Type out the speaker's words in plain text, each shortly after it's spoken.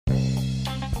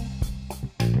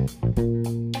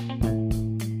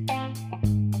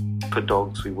For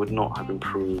dogs, we would not have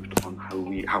improved on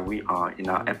how we are in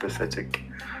our empathetic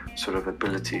sort of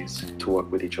abilities to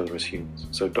work with each other as humans.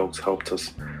 So dogs helped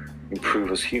us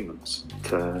improve as humans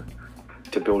to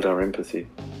build our empathy.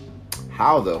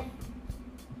 How though?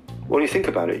 Well, you think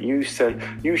about it. You say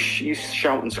you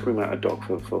shout and scream at a dog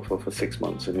for 6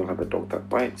 months, and you'll have a dog that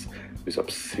bites,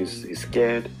 who's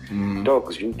scared.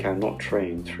 Dogs, you cannot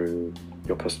train through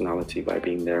your personality by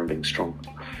being there and being strong.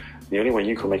 The only way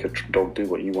you can make a dog do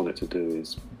what you want it to do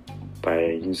is by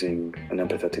using an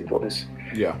empathetic voice,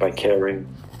 by caring,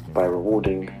 by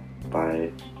rewarding,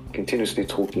 by continuously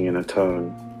talking in a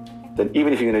tone. Then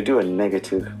even if you're going to do a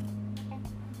negative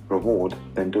reward,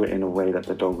 then do it in a way that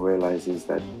the dog realizes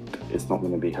that it's not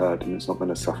going to be hurt and it's not going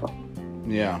to suffer.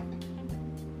 Yeah.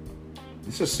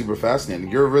 This is super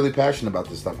fascinating. You're really passionate about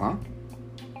this stuff, huh?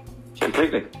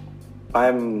 Completely.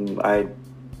 I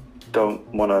don't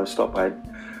want to stop.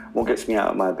 What gets me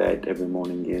out of my bed every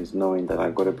morning is knowing that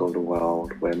I've got to build a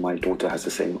world where my daughter has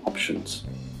the same options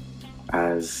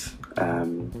as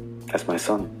my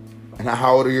son. And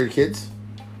how old are your kids?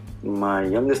 My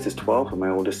youngest is 12 and my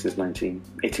oldest is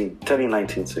 18, turning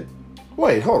 19 soon.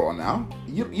 Wait, hold on now.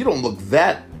 You don't look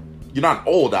that... You're not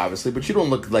old, obviously, but you don't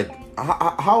look like...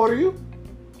 How old are you?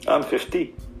 I'm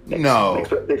 50. Next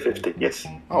birthday, 50, yes.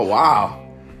 Oh,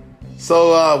 wow.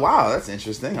 So, wow, that's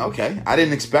interesting. Okay. I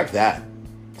didn't expect that.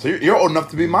 So you're old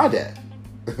enough to be my dad.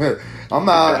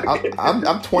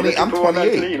 I'm 20. I'm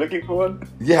 28. You looking for one?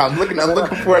 Yeah, I'm looking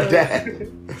for a dad.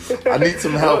 I need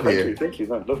some help here. Thank you.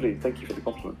 No, lovely. Thank you for the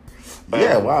compliment.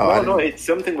 Yeah, wow. No, it's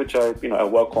something which I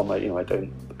work on. I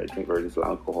drink very little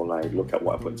alcohol. I look at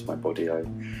what I put into my body.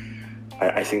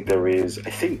 I think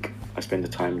I spend the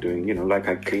time doing, like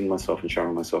I clean myself and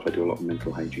shower myself. I do a lot of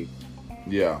mental hygiene.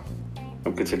 Yeah.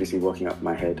 I'm continuously working up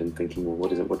my head and thinking, well,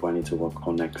 what is it? What do I need to work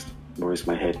on next? Or is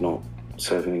my head not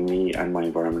serving me and my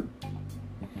environment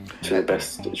to the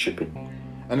best it should be?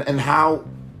 And how?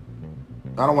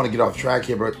 I don't want to get off track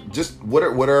here, but just what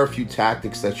are a few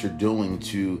tactics that you're doing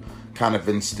to kind of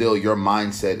instill your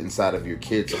mindset inside of your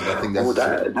kids? I think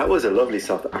that was a lovely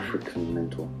South African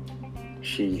mentor.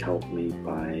 She helped me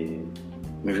by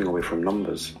moving away from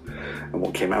numbers, and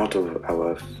what came out of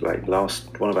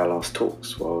one of our last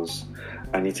talks was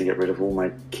I need to get rid of all my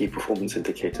key performance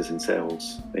indicators in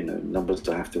sales, numbers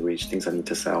that I have to reach, things I need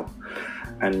to sell,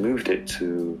 and moved it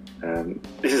to,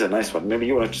 this is a nice one, maybe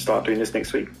you want to start doing this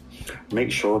next week.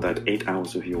 Make sure that 8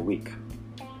 hours of your week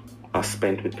are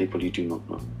spent with people you do not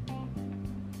know.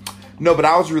 No, but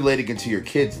I was relating it to your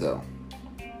kids though.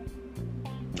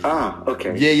 Ah,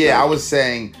 okay. Yeah, I was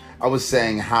saying have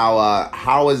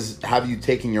you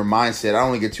taken your mindset? I don't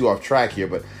want to get too off track here,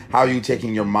 but how are you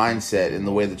taking your mindset in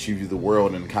the way that you view the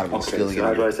world and kind of instilling it?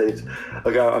 How do I say it?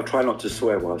 Okay, I'll try not to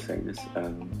swear while saying this.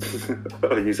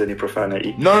 Or use any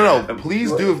profanity. No.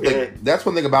 Please do. That's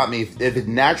one thing about me. If it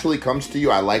naturally comes to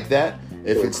you, I like that.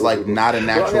 If it's not a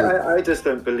natural... Well, I just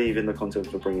don't believe in the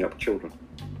concept of bringing up children.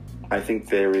 I think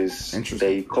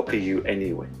they copy you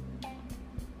anyway,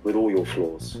 with all your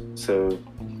flaws. So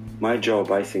my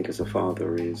job, I think, as a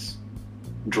father is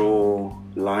draw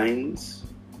lines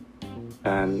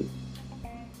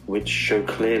which show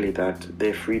clearly that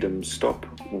their freedoms stop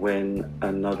when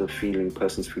another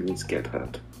person's feelings get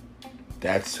hurt.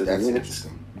 That's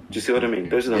interesting. Do you see what I mean?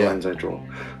 Those are the lines I draw.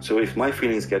 So if my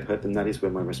feelings get hurt, then that is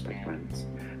where my respect line is.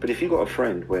 But if you've got a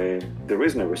friend where there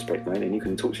is no respect line and you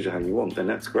can talk to each other how you want, then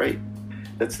that's great.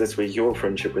 That's where your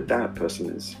friendship with that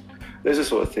person is. Those are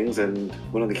sort of things, and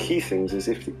one of the key things is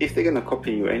if they're going to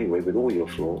copy you anyway with all your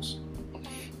flaws,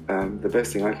 the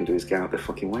best thing I can do is get out the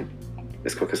fucking way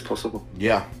as quick as possible.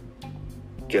 Yeah.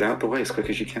 Get out the way as quick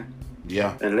as you can.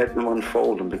 Yeah. And let them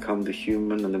unfold and become the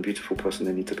human and the beautiful person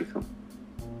they need to become.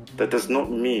 That does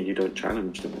not mean you don't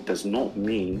challenge them. It does not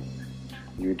mean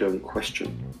you don't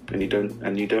question. And you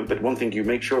don't. But one thing you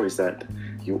make sure is that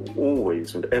you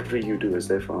always, whatever you do as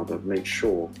their father, make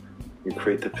sure you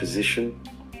create the position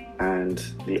and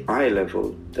the eye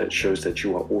level that shows that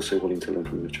you are also willing to learn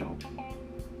from your child.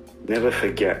 Never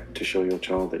forget to show your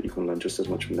child that you can learn just as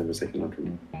much from them as they can learn from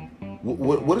you.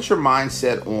 What is your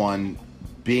mindset on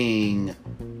being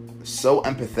so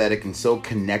empathetic and so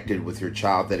connected with your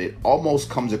child that it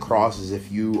almost comes across as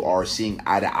if you are seeing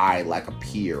eye to eye like a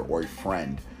peer or a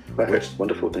friend? That's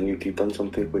wonderful. Then you've done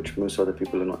something which most other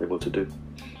people are not able to do.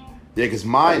 Yeah, because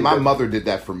my mother did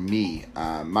that for me.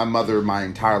 My mother, my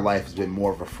entire life, has been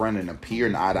more of a friend and a peer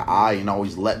and eye to eye, and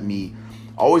always let me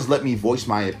voice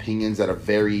my opinions at a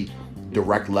very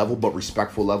direct level, but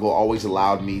respectful level. Always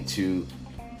allowed me to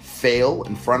fail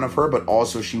in front of her, but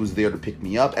also she was there to pick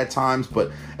me up at times.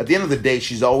 But at the end of the day,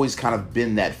 she's always kind of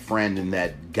been that friend and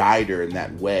that guider in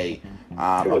that way.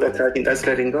 I think that's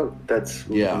letting go. That's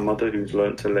a mother who's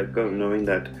learned to let go, knowing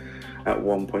that at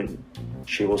one point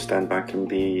she will stand back and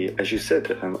be, as you said,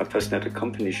 a person that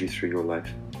accompanies you through your life.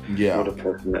 Yeah. Not a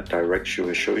person that directs you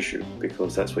or shows you,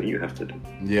 because that's what you have to do.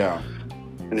 Yeah.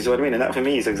 And this is what I mean. And that for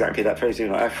me is exactly that phrase.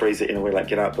 I phrase it in a way like,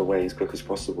 get out of the way as quick as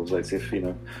possible. So it's if,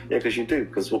 because you do.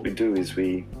 Because what we do is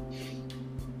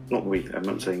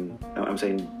I'm saying,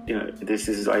 this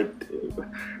is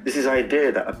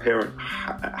idea that a parent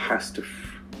has to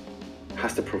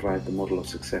provide the model of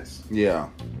success. Yeah.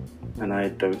 And I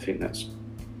don't think that's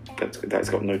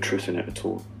got no truth in it at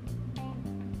all.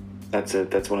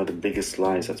 That's one of the biggest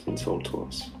lies that's been sold to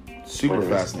us. Super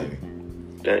fascinating.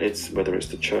 It's whether it's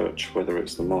the church, whether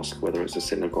it's the mosque, whether it's the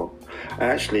synagogue. And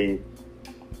actually,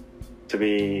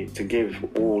 to give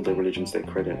all the religions their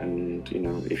credit, and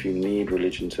if you need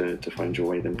religion to find your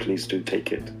way, then please do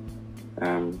take it,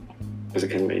 because it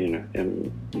can,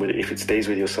 if it stays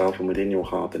with yourself and within your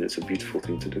heart, then it's a beautiful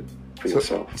thing to do for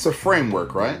yourself. It's a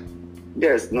framework, right?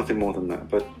 Yeah, it's nothing more than that.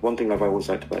 But one thing I've always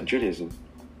liked about Judaism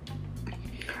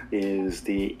is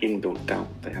the inbuilt doubt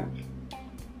they have.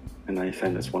 And I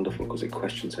find that's wonderful because it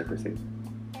questions everything.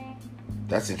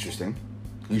 That's interesting.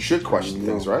 You should question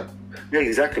things, right? Yeah,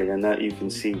 exactly. And that you can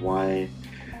see why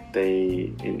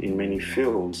they, in many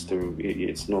fields,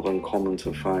 it's not uncommon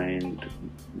to find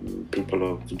people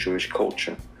of the Jewish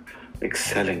culture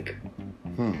excelling.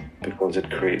 Because it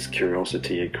creates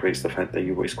curiosity, it creates the fact that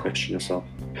you always question yourself.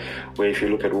 Where if you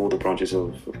look at all the branches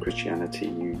of Christianity,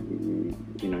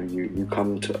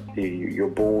 you're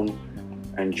born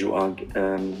and you are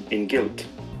in guilt.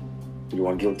 You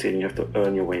are guilty and you have to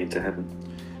earn your way into heaven.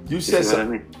 You said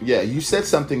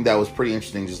something that was pretty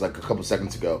interesting just like a couple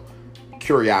seconds ago.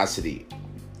 Curiosity.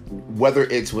 Whether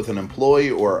it's with an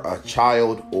employee or a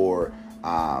child or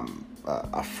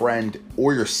a friend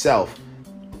or yourself,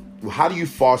 how do you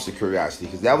foster curiosity?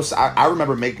 Because I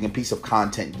remember making a piece of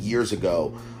content years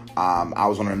ago. I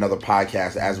was on another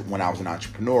podcast when I was an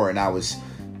entrepreneur, and I was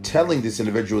telling this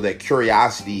individual that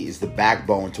curiosity is the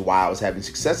backbone to why I was having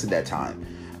success at that time.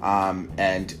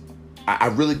 And I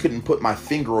really couldn't put my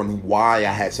finger on why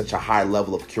I had such a high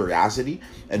level of curiosity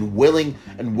and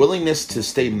willingness to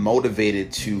stay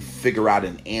motivated to figure out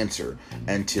an answer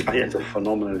and to it's a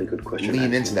phenomenally good question.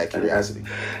 Lean into that curiosity.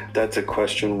 That's a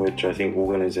question which I think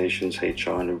organizations,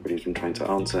 HR, and everybody's been trying to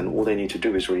answer, and all they need to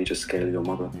do is really just scale your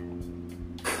mother.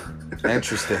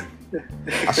 Interesting.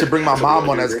 I should bring my mom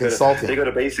on as a consultant. They got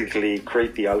to basically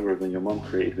create the algorithm your mom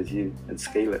created with you and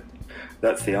scale it.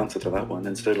 That's the answer to that one.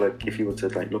 And so, if you were to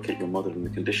look at your mother and the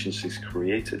conditions she's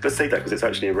created, let's say that because it's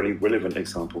actually a really relevant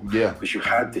example. Yeah. Because you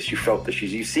had this, you felt this, you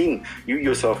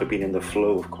yourself have been in the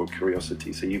flow of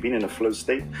curiosity. So you've been in a flow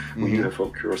state where you have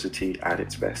felt curiosity at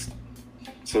its best.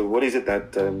 So what is it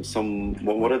that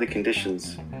what are the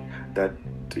conditions that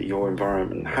your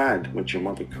environment had, which your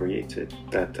mother created,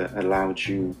 that allowed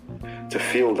you to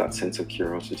feel that sense of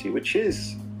curiosity, which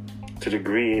is, to a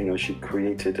degree, she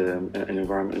created an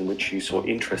environment in which you saw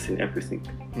interest in everything.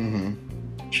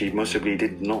 Mm-hmm. She most probably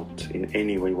did not in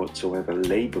any way whatsoever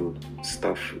label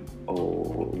stuff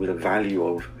or with a value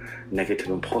of negative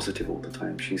and positive all the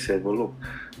time. She said, well, look,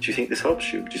 do you think this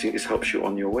helps you? Do you think this helps you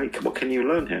on your way? What can you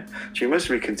learn here? She must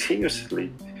be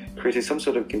continuously created some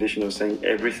sort of condition of saying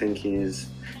everything is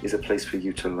a place for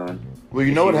you to learn. Well,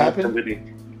 you know what happened?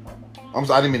 I'm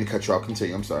sorry, I didn't mean to cut you off.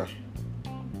 Continue. I'm sorry.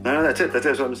 No, that's it. That's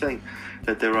what I'm saying.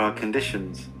 That there are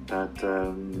conditions that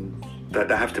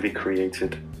have to be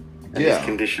created. And these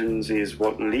conditions is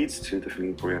what leads to the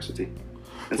feeling of curiosity.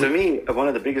 And so, one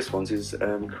of the biggest ones is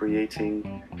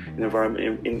creating an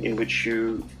environment in which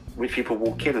people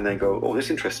walk in and they go, "Oh,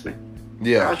 this interests me."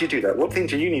 Yeah. How do you do that? What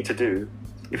things do you need to do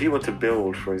if you were to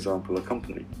build, for example, a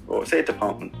company or say a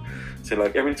department? So,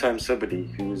 every time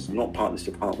somebody who's not part of this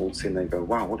department walks in, they go,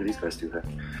 "Wow, what do these guys do there?"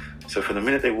 So, from the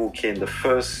minute they walk in, the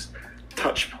first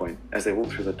touch point as they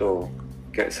walk through the door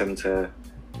gets them to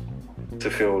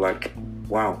feel like,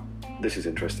 "Wow, this is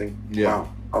interesting." Yeah. Wow.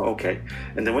 Oh, okay.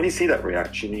 And then when you see that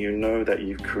reaction, you know that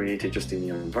you've created just in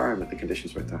your environment the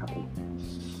conditions for it to happen.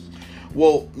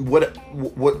 Well, what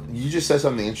you just said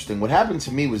something interesting. What happened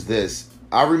to me was this.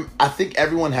 I think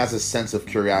everyone has a sense of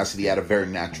curiosity at a very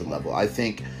natural level. I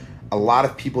think a lot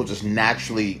of people just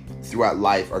naturally throughout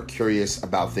life are curious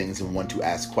about things and want to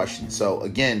ask questions. So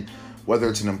again, whether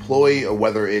it's an employee or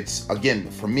whether it's, again,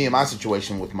 for me in my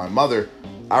situation with my mother,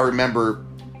 I remember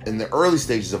in the early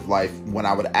stages of life when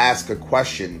I would ask a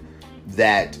question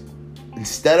that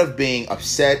instead of being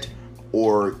upset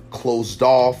or closed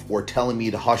off or telling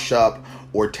me to hush up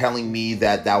or telling me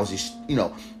that was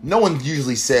no one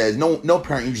usually says, no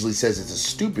parent usually says it's a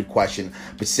stupid question,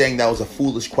 but saying that was a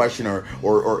foolish question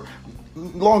or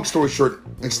long story short,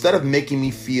 instead of making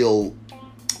me feel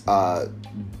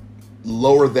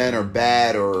lower than or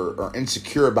bad or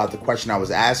insecure about the question I was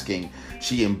asking,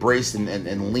 she embraced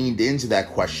and leaned into that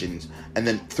question, and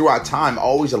then throughout time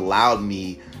always allowed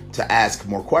me to ask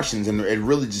more questions, and it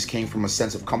really just came from a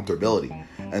sense of comfortability.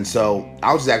 And so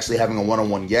I was actually having a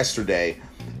one-on-one yesterday,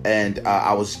 and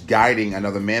I was guiding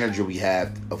another manager we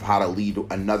have of how to lead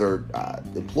another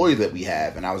employee that we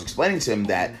have, and I was explaining to him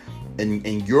that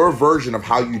in your version of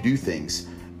how you do things,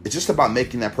 it's just about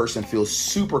making that person feel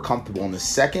super comfortable. And the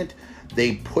second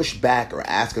they push back or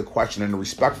ask a question in a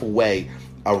respectful way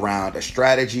around a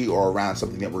strategy or around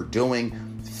something that we're doing,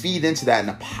 feed into that in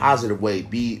a positive way.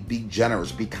 Be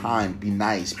generous, be kind, be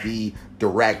nice, be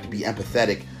direct, be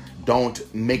empathetic. Don't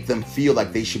make them feel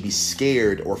like they should be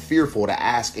scared or fearful to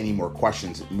ask any more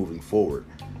questions moving forward.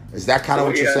 Is that kind of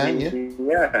what you're saying? Yeah.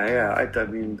 I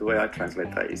mean, the way I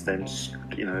translate that is then,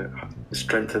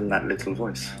 strengthen that little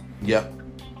voice. Yep.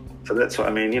 So that's what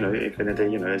I mean. If in a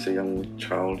day, as a young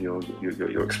child,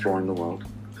 you're exploring the world,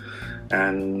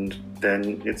 and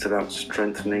then it's about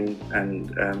strengthening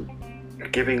and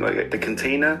giving, like, the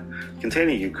container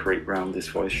you create around this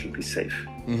voice should be safe.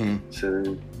 Mm-hmm.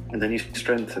 So, and then you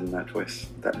strengthen that voice,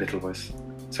 that little voice,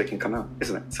 so it can come out,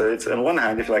 isn't it? So it's, on one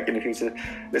hand, if you say,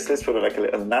 let's put like a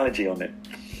little analogy on it.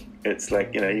 It's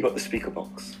like, you got the speaker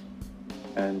box,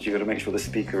 and you got to make sure the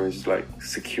speaker is like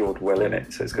secured well in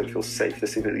it, so it's got to feel safe.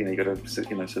 You got to,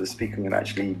 so the speaker can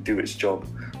actually do its job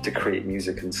to create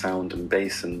music and sound and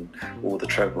bass and all the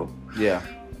treble. Yeah.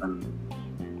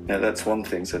 That's one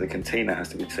thing. So the container has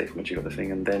to be safe once you got the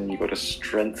thing, and then you got to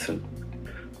strengthen.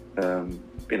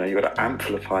 You got to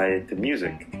amplify the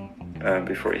music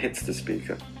before it hits the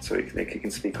speaker, so it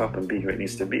can speak up and be who it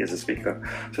needs to be as a speaker.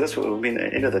 So that's what I mean. At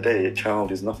the end of the day, a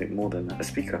child is nothing more than a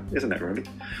speaker, isn't it? Really?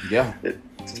 Yeah. It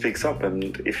speaks up,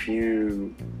 and if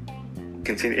you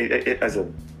continue if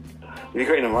you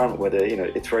create an environment where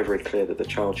it's very, very clear that the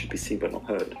child should be seen but not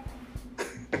heard.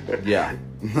 Yeah.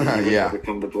 You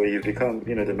become the boy you've become,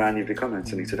 the man you've become,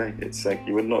 Anthony, today. It's like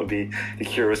you would not be the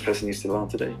curious person you still are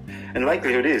today. And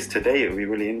likelihood is today it would be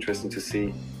really interesting to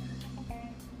see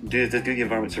do the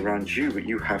environments around you that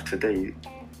you have today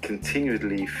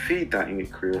continually feed that in your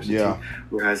curiosity,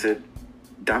 or has it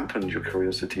dampened your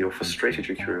curiosity or frustrated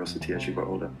your curiosity as you got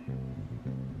older?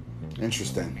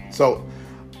 Interesting. So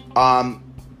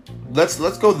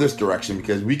let's go this direction,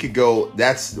 because we could go.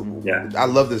 I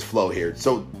love this flow here.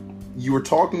 So you were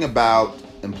talking about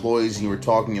employees, and you were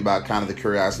talking about kind of the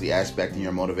curiosity aspect and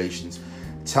your motivations.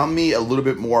 Tell me a little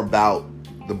bit more about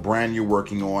the brand you're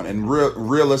working on, and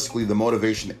realistically the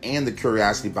motivation and the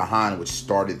curiosity behind which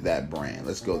started that brand.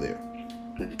 Let's go there.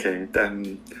 Okay.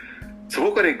 So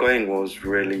what got it going was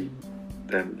really,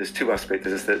 there's two aspects.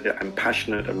 There's that I'm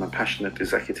a passionate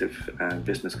executive and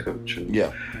business coach, and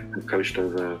I've coached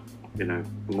over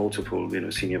multiple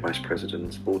senior vice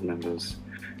presidents, board members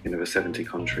in over 70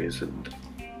 countries, and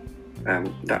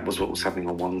that was what was happening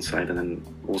on one side. And then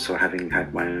also, having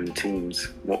had my own teams,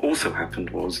 what also happened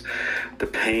was the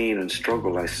pain and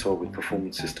struggle I saw with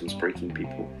performance systems breaking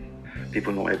people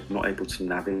not able to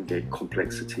navigate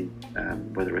complexity,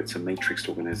 whether it's a matrixed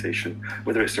organization,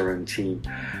 whether it's their own team,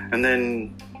 and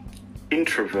then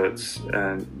introverts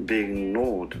being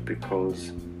ignored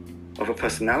because of a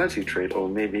personality trait, or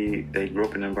maybe they grew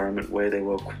up in an environment where they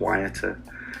were quieter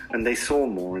and they saw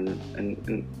more,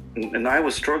 and I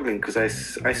was struggling because I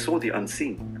saw the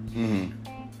unseen. Mm-hmm.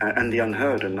 And the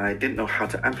unheard, and I didn't know how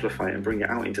to amplify it and bring it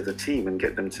out into the team and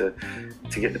get them to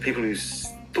get the people who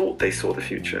thought they saw the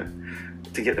future,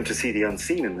 to get them to see the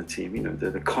unseen in the team,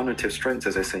 the cognitive strengths,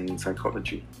 as I say in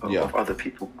psychology, of other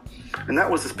people. And that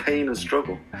was this pain and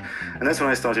struggle. And that's when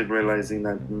I started realizing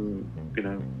that,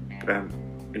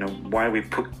 why we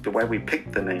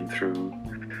picked the name through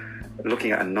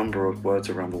looking at a number of words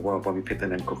around the world, why we picked the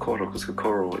name Kokoro, because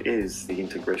Kokoro is the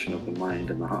integration of the mind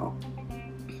and the heart.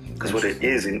 Because what it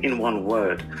is, in one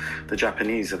word, the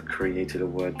Japanese have created a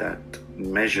word that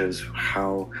measures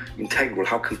how integral,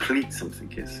 how complete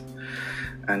something is.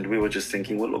 And we were just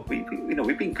thinking, well, look, we've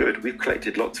been good. We've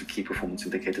collected lots of key performance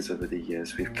indicators over the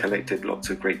years. We've collected lots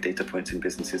of great data points in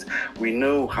businesses. We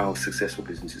know how successful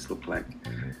businesses look like.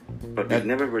 But we've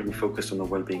never really focused on the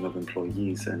well-being of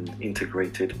employees and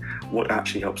integrated what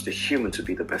actually helps the human to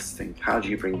be the best thing. How do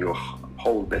you bring your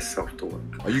whole best self to work?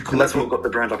 And that's what got the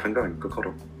brand up and going,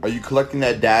 Kokoro. Are you collecting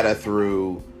that data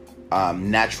through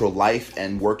natural life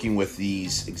and working with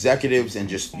these executives and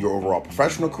just your overall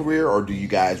professional career, or do you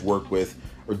guys work with,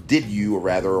 or did you, or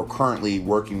rather, or currently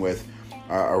working with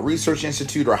a research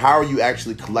institute, or how are you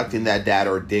actually collecting that data,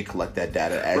 or did collect that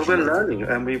data? Well, we're learning,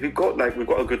 and we've got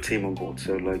a good team on board.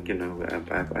 So, like, you know,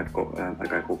 I've got a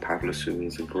guy called Pavlos, who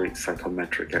is a great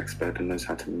psychometric expert and knows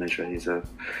how to measure. He's a,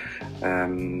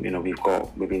 you know,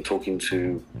 we've been talking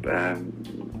to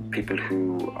people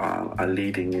who are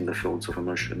leading in the fields of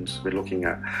emotions. We're looking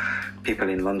at people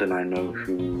in London I know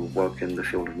who work in the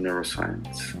field of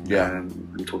neuroscience. Yeah.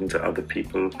 I'm talking to other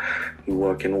people who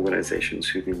work in organizations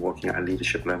who've been working at a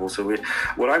leadership level. So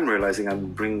what I'm realizing,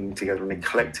 I'm bringing together an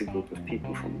eclectic group of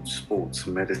people from sports,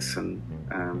 medicine,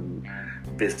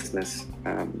 business,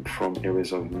 from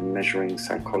areas of measuring,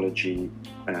 psychology,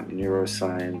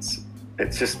 neuroscience.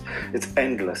 It's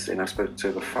endless. And I've spoken to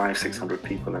over 500-600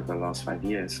 people over the last 5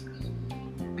 years.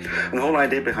 And the whole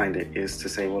idea behind it is to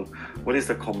say, well, what is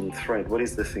the common thread? What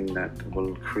is the thing that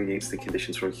will create the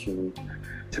conditions for a human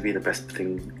to be the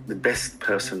best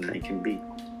person they can be?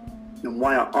 And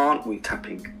why aren't we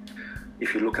tapping,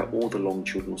 if you look at all the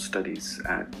longitudinal studies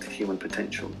at human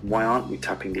potential, why aren't we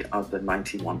tapping the other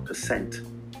 91%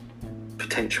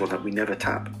 potential that we never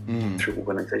tap through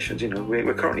organizations? You know,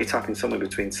 we're currently tapping somewhere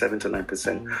between 7 to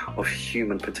 9% of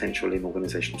human potential in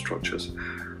organizational structures.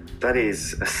 That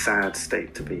is a sad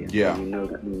state to be in. Yeah. You know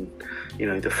that, you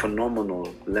know, the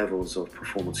phenomenal levels of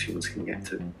performance humans can get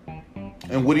to.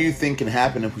 And what do you think can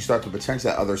happen if we start to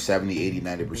potential that other 70, 80,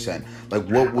 90%? Like,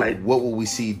 what will we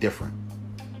see different?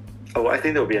 Oh, I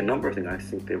think there will be a number of things. I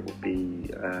think there will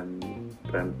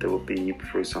be,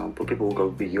 for example, people will go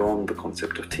beyond the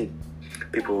concept of team.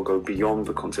 People will go beyond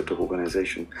the concept of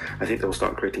organization. I think they'll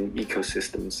start creating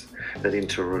ecosystems that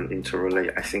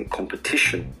interrelate. I think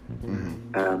competition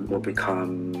will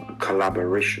become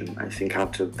collaboration. I think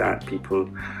out of that, people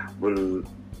will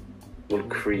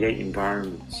create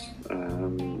environments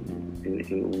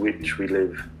in which we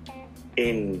live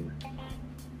in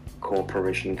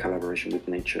cooperation and collaboration with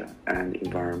nature and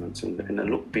environments, and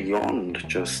look beyond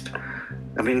just.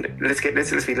 I mean, let's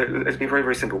be very,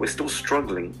 very simple. We're still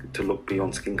struggling to look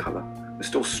beyond skin color. We're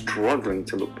still struggling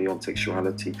to look beyond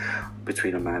sexuality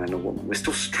between a man and a woman. We're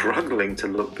still struggling to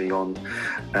look beyond.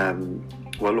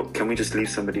 Well, look, can we just leave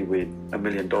somebody with $1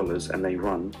 million and they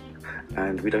run,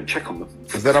 and we don't check on them?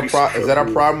 Is that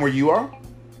a problem where you are?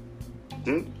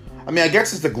 I mean, I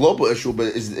guess it's the global issue, but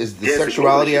is the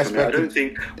sexuality aspect? I don't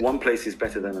think one place is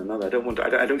better than another. I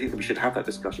don't think that we should have that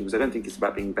discussion, because I don't think it's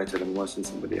about being better than worse than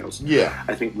somebody else. Yeah.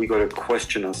 I think we got to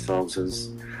question ourselves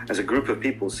as a group of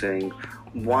people, saying,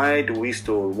 why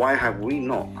have we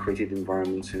not created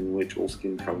environments in which all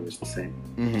skin color is the same,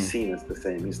 seen as the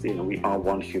same? We are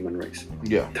one human race.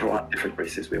 Yeah. There aren't different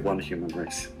races. We're one human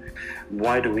race.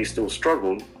 Why do we still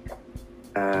struggle?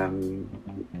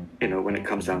 When it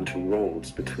comes down to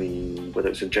roles, between whether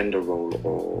it's a gender role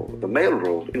or the male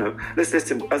role, let's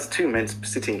as two men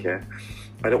sitting here,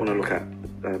 I don't want to look at,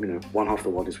 one half of the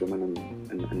world is women,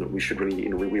 and we should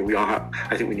really, we are.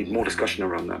 I think we need more discussion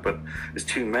around that. But as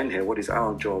two men here, what is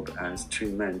our job as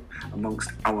two men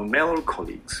amongst our male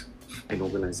colleagues in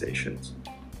organizations?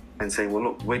 And saying, well,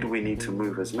 look, where do we need to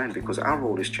move as men? Because our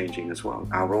role is changing as well.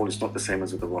 Our role is not the same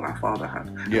as the role our father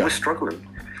had. Yeah. We're struggling.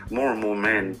 More and more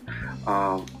men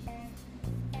are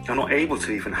not able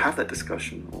to even have that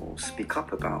discussion or speak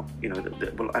up about,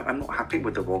 well, I'm not happy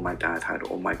with the role my dad had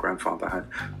or my grandfather had.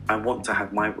 I want to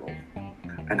have my role.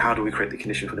 And how do we create the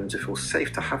condition for them to feel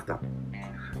safe to have that?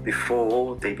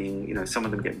 Before they being, some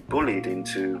of them get bullied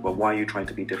into, well, why are you trying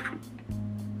to be different?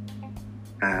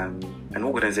 And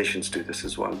organizations do this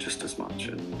as well, just as much.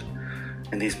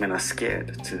 And these men are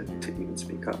scared to even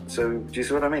speak up. So do you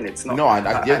see what I mean? It's not. No, I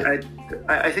get it.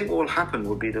 I think what will happen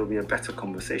will be there'll be a better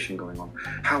conversation going on.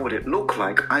 How would it look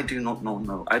like? I do not know.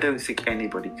 No, I don't think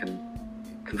anybody can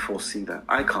foresee that.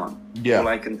 I can't. Yeah. All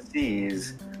I can see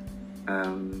is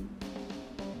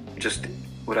just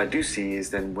what I do see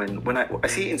is then when I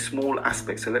see it in small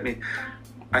aspects. So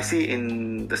I see it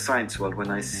in the science world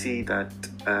when I see that.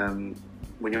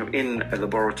 When you're in a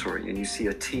laboratory and you see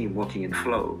a team working in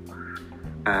flow,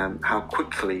 how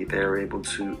quickly they're able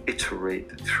to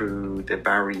iterate through the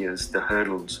barriers, the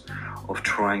hurdles of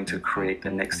trying to create the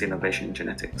next innovation in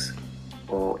genetics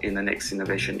or in the next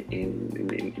innovation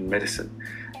in medicine,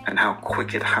 and how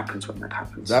quick it happens when that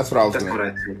happens. That's what I was That's what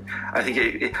I think. I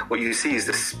think what you see is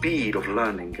the speed of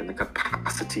learning and the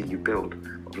capacity you build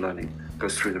of learning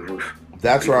goes through the roof.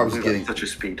 That's where I was getting. Such a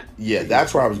speed. Yeah,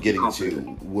 that's where I was getting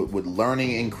to. Would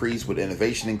learning increase? Would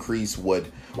innovation increase?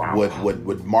 Would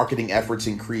marketing efforts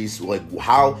increase? Like,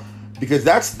 how Because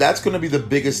that's going to be the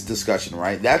biggest discussion,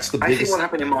 right? That's the biggest. I think what will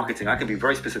happen in marketing, I can be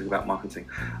very specific about marketing.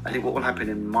 I think what will happen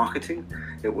in marketing,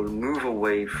 it will move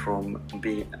away from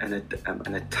being an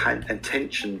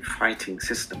attention-fighting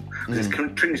system.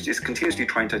 Because it's continuously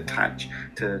trying to attract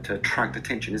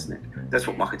attention, isn't it? That's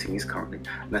what marketing is currently.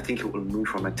 And I think it will move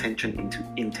from attention into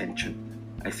intention.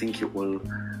 I think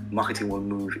marketing will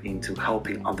move into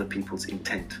helping other people's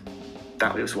intent.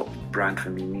 That is what brand for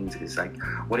me means. Is like,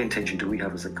 what intention do we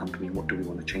have as a company? What do we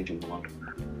want to change in the world?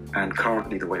 And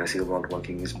currently, the way I see the world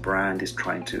working is brand is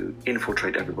trying to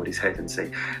infiltrate everybody's head and say,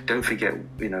 don't forget,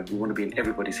 we want to be in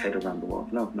everybody's head around the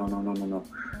world. No.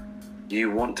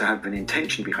 You want to have an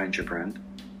intention behind your brand,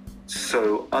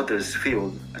 so others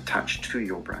feel attached to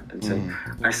your brand and say,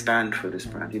 I stand for this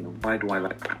brand. Why do I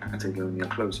like Patagonia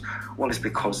clothes? Well, it's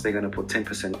because they're going to put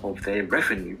 10% of their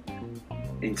revenue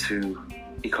into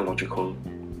ecological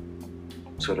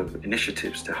sort of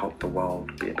initiatives to help the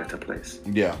world be a better place.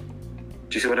 Yeah.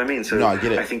 Do you see what I mean? So no, I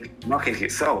get it. I think marketing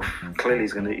itself clearly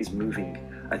is moving.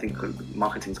 I think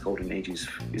marketing's golden age is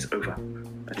over.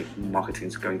 I think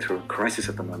marketing's going through a crisis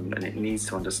at the moment, and it needs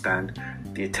to understand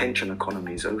the attention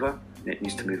economy is over, and it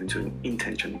needs to move into an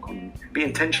intention economy. Be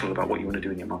intentional about what you want to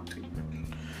do in your marketing.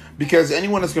 Because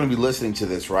anyone that's going to be listening to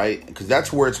this, right? Because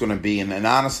that's where it's going to be. And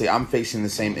honestly, I'm facing the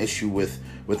same issue with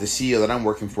the CEO that I'm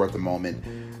working for at the moment.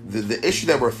 The issue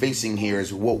that we're facing here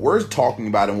is what we're talking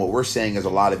about and what we're saying is a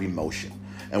lot of emotion.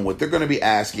 And what they're going to be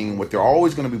asking and what they're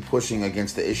always going to be pushing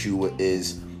against the issue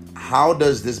is, how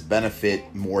does this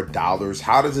benefit more dollars?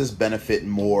 How does this benefit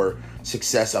more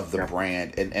success of the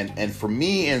brand? And for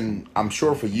me, and I'm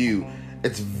sure for you,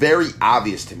 it's very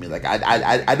obvious to me. Like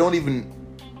I don't even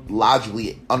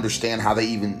logically understand how they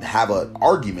even have an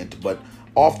argument, but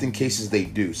often cases they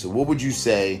do. So what would you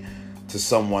say to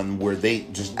someone where they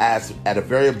just ask at a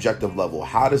very objective level,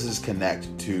 how does this connect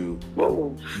to?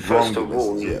 Well, first of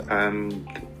all,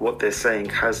 what they're saying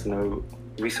has no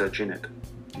research in it.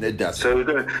 It does. So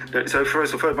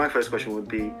first, my first question would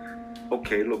be,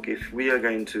 okay, look, if we are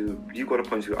going to, you've got a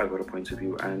point of view, I've got a point of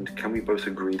view, and can we both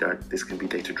agree that this can be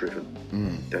data driven?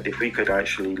 That if we could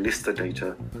actually list the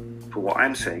data for what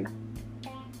I'm saying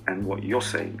and what you're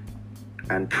saying,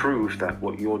 and prove that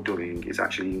what you're doing is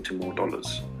actually leading to more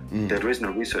dollars. There is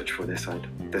no research for their side.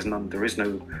 There's none. There is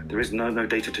no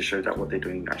data to show that what they're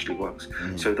doing actually works.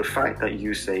 So the fact that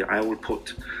you say, I will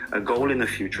put a goal in the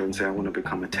future and say I want to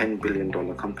become a $10 billion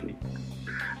company,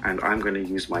 and I'm going to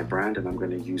use my brand and I'm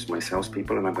going to use my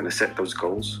salespeople and I'm going to set those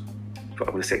goals. I'm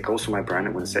going to set goals for my brand.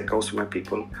 I'm going to set goals for my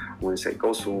people. I'm going to set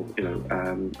goals for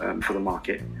for the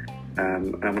market.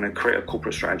 And I'm going to create a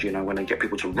corporate strategy and I'm going to get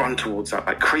people to run towards that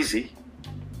like crazy.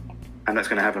 And that's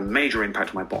going to have a major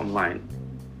impact on my bottom line.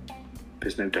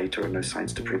 There's no data and no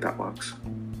science to prove that works.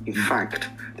 In fact,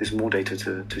 there's more data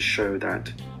to show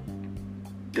that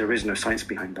there is no science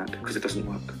behind that because it doesn't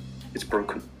work. It's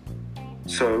broken.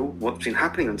 So what's been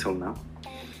happening until now?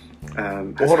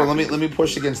 Well, hold on. Let me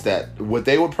push against that. What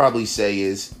they would probably say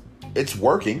is it's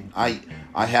working. I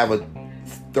have a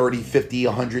 30, 50,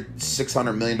 100,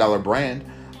 $600 million brand.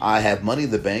 I have money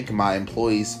in the bank. My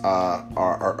employees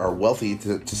are wealthy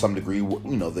to some degree.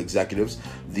 The executives,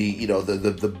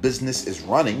 the business is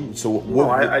running. So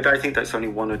I think that's only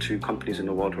one or two companies in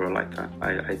the world who are like that.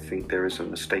 I think there is a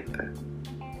mistake there.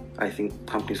 I think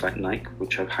companies like Nike,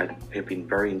 which have been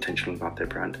very intentional about their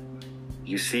brand,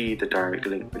 you see the direct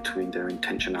link between their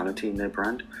intentionality in their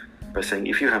brand by saying,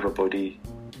 if you have a body,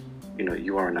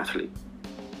 you are an athlete.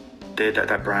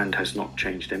 That brand has not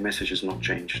changed. Their message has not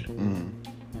changed.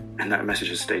 And that message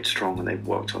has stayed strong, and they've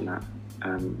worked on that.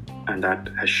 And that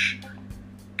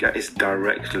is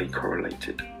directly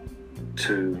correlated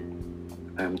to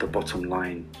the bottom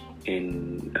line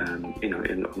on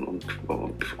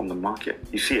the market.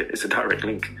 You see it; it's a direct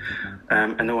link.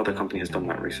 And no other company has done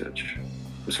that research.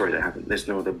 I'm sorry, they haven't. There's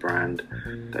no other brand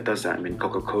that does that. I mean,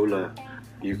 Coca-Cola,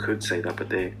 you could say that, but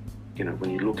they,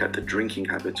 when you look at the drinking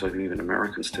habits of even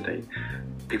Americans today,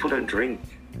 people don't drink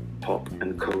pop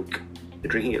and Coke. They're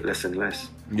drinking it less and less.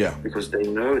 Yeah. Because they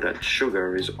know that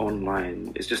sugar is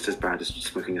just as bad as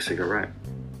smoking a cigarette.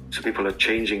 So people are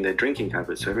changing their drinking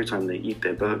habits. So every time they eat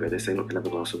their burger, they say, look, can I have a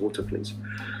glass of water, please?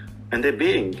 And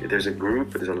there's a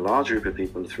large group of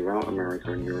people throughout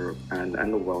America and Europe and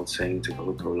the world saying to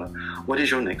Coca-Cola, what is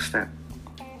your next step?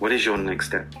 What is your next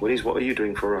step? What are you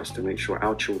doing for us to make sure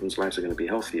our children's lives are going to be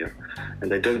healthier? And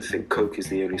they don't think Coke is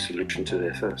the only solution to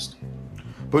their thirst.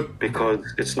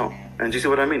 Because it's not. And do you see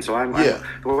what I mean? So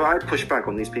I push back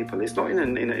on these people. It's not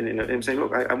I'm saying,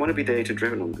 look, I want to be data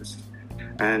driven on this.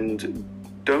 And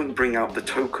don't bring out the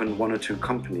token one or two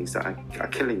companies that are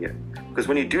killing it. Because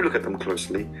when you do look at them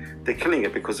closely, they're killing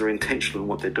it because they're intentional in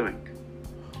what they're doing.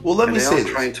 Well, let me say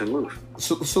this. Trying to move.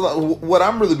 So what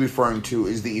I'm really referring to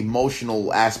is the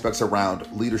emotional aspects around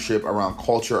leadership, around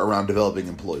culture, around developing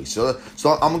employees. So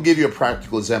I'm going to give you a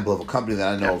practical example of a company that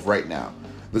I know of right now.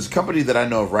 There's a company that I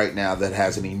know of right now that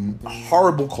has a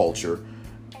horrible culture,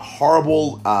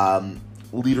 horrible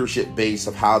leadership base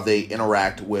of how they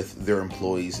interact with their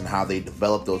employees and how they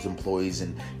develop those employees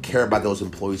and care about those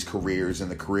employees' careers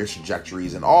and the career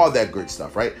trajectories and all that good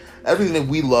stuff, right? Everything that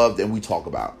we loved and we talk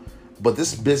about. But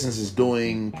this business is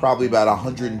doing probably about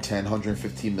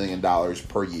 $115 million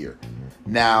per year.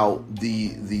 Now,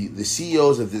 the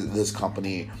CEOs of this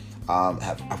company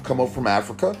have come over from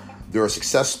Africa. They're a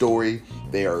success story.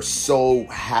 They are so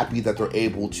happy that they're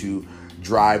able to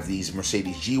drive these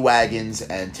Mercedes G-Wagons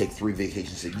and take 3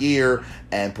 vacations a year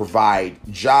and provide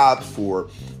jobs for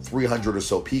 300 or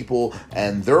so people.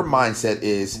 And their mindset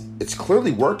is, it's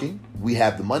clearly working. We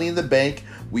have the money in the bank.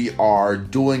 We are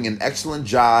doing an excellent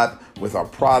job with our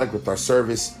product, with our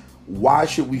service. Why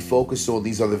should we focus on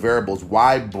these other variables?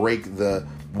 Why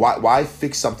why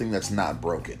fix something that's not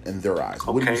broken in their eyes?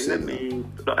 What do you say?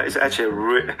 It's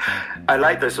actually I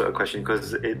like those sort of questions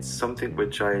because it's something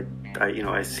which I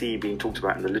see being talked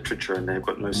about in the literature, and they've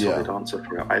got no solid answer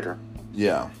for it either.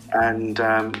 Yeah. And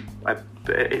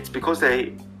it's because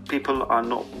people are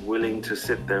not willing to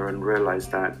sit there and realize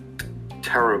that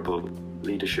terrible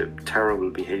leadership, terrible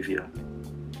behavior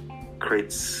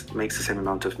makes the same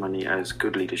amount of money as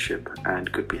good leadership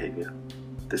and good behavior.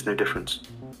 There's no difference.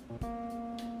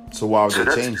 So why would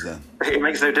they change then? It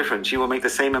makes no difference. You will make the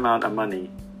same amount of money.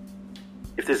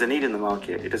 If there's a need in the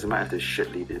market, it doesn't matter if there's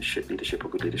shit leadership or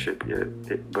good leadership.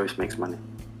 It both makes money.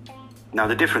 Now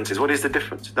the difference is, what is the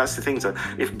difference? That's the thing. So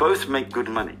if both make good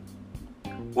money,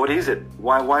 what is it?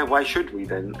 Why should we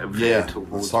then veer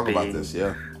towards let's talk about this.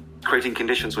 Yeah, creating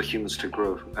conditions for humans to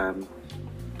grow?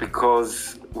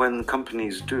 Because when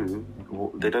companies do,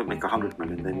 they don't make 100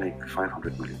 million, they make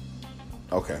 500 million.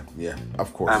 Okay, yeah,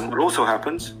 of course. What also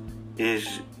happens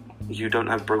is you don't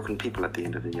have broken people at the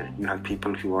end of the year. You have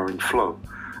people who are in flow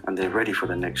and they're ready for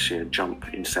the next year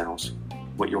jump in sales.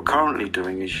 What you're currently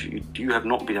doing is you have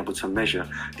not been able to measure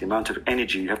the amount of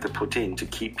energy you have to put in to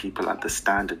keep people at the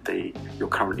standard you're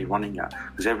currently running at.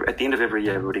 Because at the end of every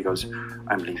year, everybody goes,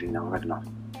 I'm leaving now, I've had enough.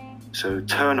 So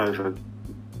turnover,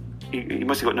 you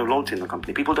must have got no loyalty in the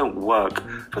company. People don't work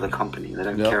for the company. They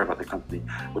don't care about the company.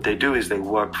 What they do is they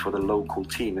work for the local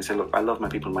team. They say, look, I love my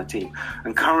people in my team.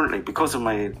 And currently, because of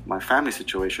my family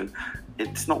situation,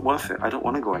 it's not worth it. I don't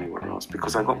want to go anywhere else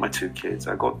because I got my 2 kids.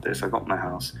 I got this. I got my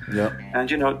house. Yeah. And,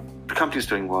 the company's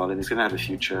doing well and it's going to have a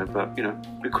future. But,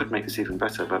 we could make this even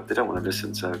better. But they don't want to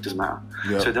listen, so it doesn't matter.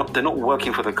 Yeah. So they're not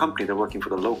working for the company. They're working for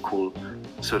the local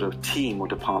sort of team or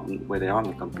department where they are in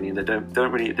the company. And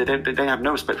they have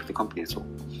no respect for the company at all.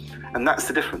 And that's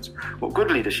the difference. Well,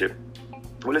 good leadership,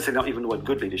 let's say not even the word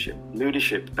good leadership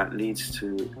that leads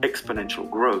to exponential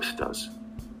growth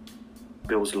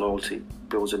builds loyalty,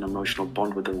 builds an emotional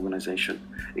bond with the organization.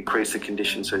 It creates the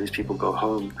conditions so these people go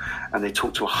home and they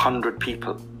talk to 100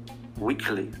 people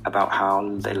weekly about how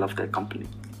they love their company.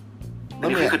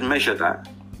 And if we could measure that,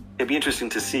 it'd be interesting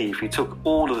to see if we took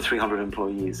all of the 300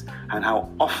 employees and how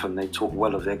often they talk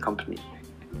well of their company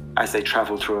as they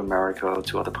travel through America or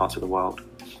to other parts of the world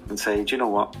and say, do you know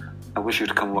what? I wish you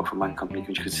to come work for my company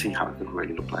because you could see how it could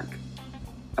really look like.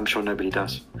 I'm sure nobody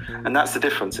does. And that's the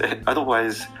difference.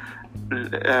 Otherwise,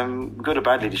 good or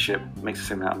bad leadership makes the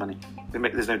same amount of money.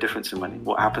 There's no difference in money.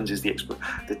 What happens is the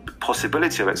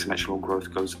possibility of exponential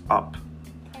growth goes up.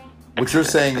 What you're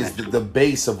saying is the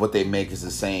base of what they make is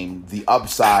the same. The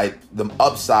upside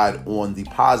on the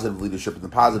positive leadership and the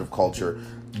positive culture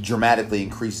dramatically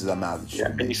increases the amount that you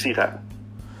make. And you see that.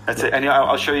 That's it. And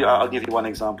I'll show you. I'll give you one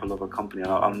example of a company,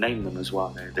 and I'll name them as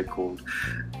well. They're called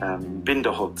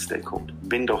Binderholz. They're called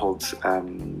Binderholz.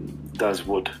 Does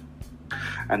wood,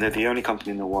 and they're the only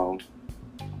company in the world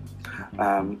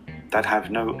that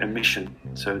have no emission.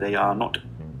 So they are not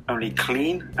only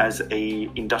clean as a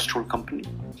industrial company,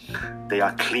 they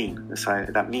are clean. So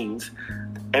that means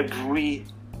every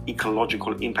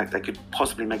ecological impact they could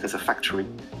possibly make as a factory,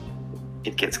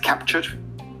 it gets captured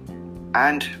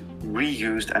and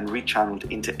reused and rechanneled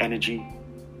into energy.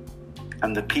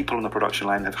 And the people on the production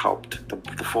line have helped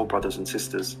the 4 brothers and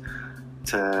sisters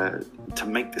to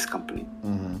make this company.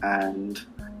 Mm-hmm. And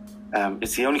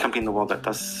it's the only company in the world that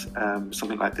does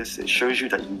something like this. It shows you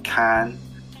that you can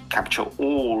capture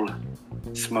all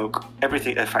smoke,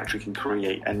 everything a factory can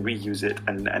create, and reuse it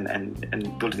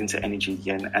and build it into energy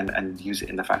again and use it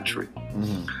in the factory.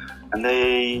 Mm-hmm. And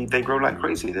they grow like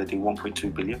crazy. They do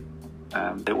 1.2 billion.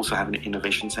 They also have an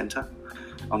innovation center.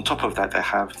 On top of that, they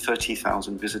have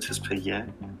 30,000 visitors per year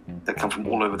that come from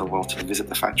all over the world to visit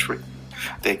the factory.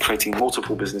 They're creating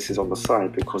multiple businesses on the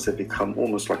side because they become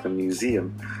almost like a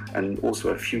museum and also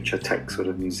a future tech sort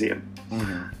of museum.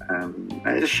 And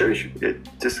it just shows you,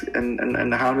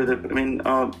 and how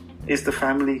do is the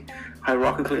family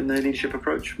hierarchical in their leadership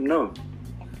approach? No.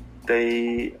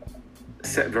 They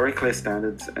set very clear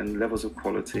standards and levels of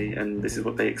quality, and this is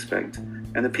what they expect,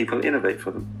 and the people innovate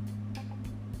for them.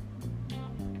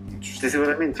 This is what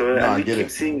I mean. So we keep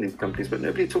seeing these companies, but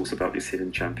nobody talks about these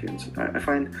hidden champions. I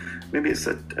find maybe it's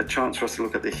a chance for us to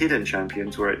look at the hidden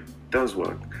champions where it does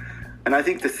work. And I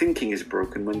think the thinking is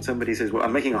broken when somebody says, well,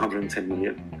 I'm making 110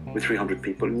 million with 300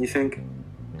 people. And you think,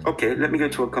 okay, let me go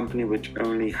to a company which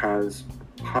only has,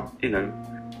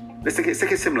 let's take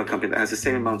a similar company that has the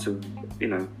same amount of,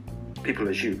 people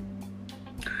as you.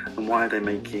 And why are they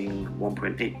making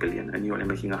 1.8 billion and you're only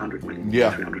making 100 million?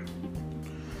 Yeah. 300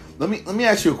 Let me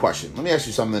ask you a question. Let me ask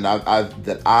you something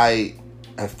that I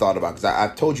have thought about, because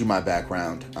I've told you my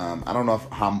background. I don't know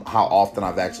how often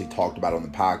I've actually talked about it on the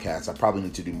podcast. I probably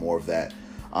need to do more of that.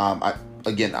 I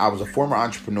was a former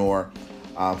entrepreneur,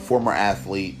 former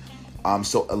athlete.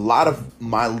 So a lot of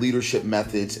my leadership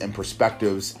methods and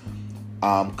perspectives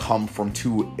come from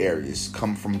two areas.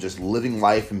 Come from just living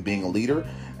life and being a leader,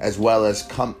 as well as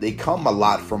come a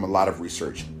lot from a lot of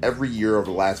research. Every year over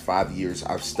the last 5 years,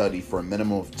 I've studied for a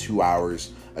minimum of 2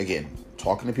 hours. Again,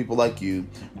 talking to people like you,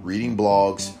 reading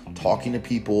blogs, talking to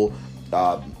people,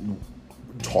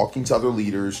 talking to other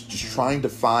leaders, just trying to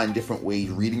find different ways,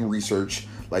 reading research,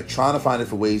 like trying to find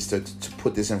different ways to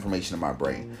put this information in my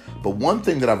brain. But one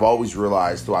thing that I've always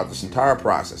realized throughout this entire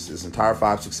process, this entire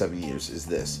 5, 6, 7 years, is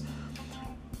this.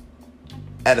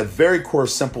 At a very core,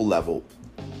 simple level,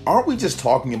 aren't we just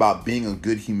talking about being a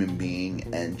good human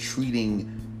being and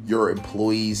treating your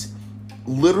employees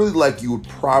literally like you would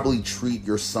probably treat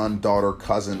your son, daughter,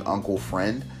 cousin, uncle,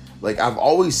 friend? Like, I've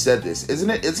always said this.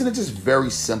 Isn't it just very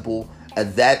simple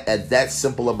at that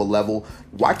simple of a level?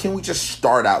 Why can't we just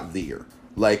start out there?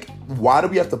 Like, why do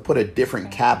we have to put a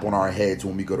different cap on our heads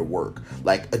when we go to work?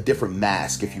 Like a different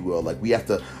mask, if you will. Like, we have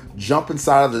to jump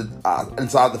inside of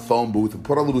the phone booth and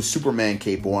put our little Superman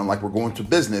cape on like we're going to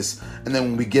business. And then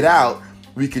when we get out,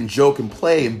 we can joke and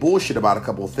play and bullshit about a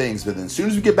couple of things. But then as soon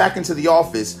as we get back into the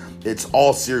office, it's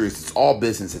all serious. It's all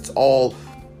business. It's all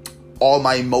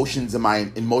my emotions and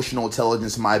my emotional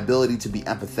intelligence and my ability to be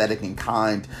empathetic and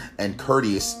kind and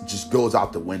courteous just goes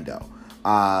out the window.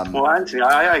 Well, Anthony,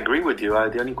 I agree with you.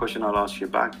 The only question I'll ask you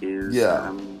back is,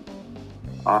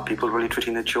 are people really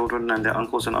treating their children and their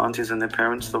uncles and aunties and their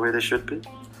parents the way they should be?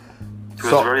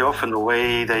 Because very often the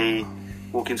way they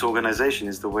walk into organization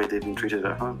is the way they've been treated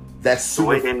at home. That's the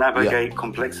way they navigate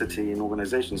complexity in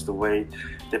organizations, the way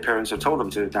their parents have told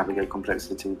them to navigate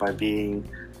complexity, by being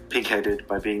pig-headed,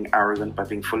 by being arrogant, by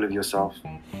being full of yourself,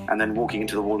 and then walking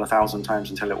into the wall 1,000 times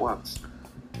until it works.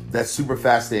 That's super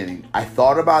fascinating. I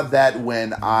thought about that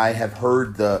when I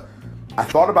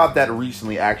thought about that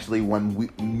recently, actually, when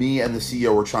me and the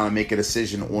CEO were trying to make a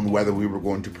decision on whether we were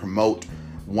going to promote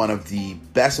one of the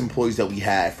best employees that we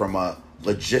had from a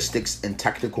logistics and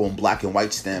technical and black and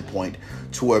white standpoint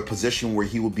to a position where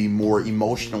he would be more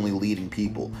emotionally leading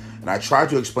people. And I tried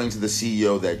to explain to the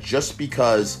CEO that just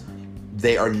because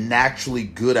they are naturally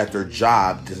good at their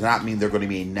job does not mean they're going to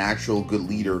be a natural good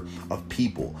leader of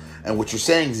people. And what you're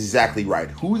saying is exactly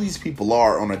right. Who these people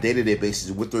are on a day-to-day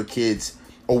basis with their kids,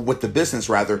 or with the business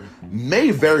rather, may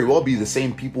very well be the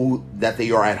same people that they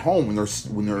are at home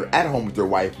when they're at home with their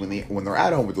wife, when they're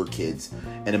at home with their kids.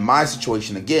 And in my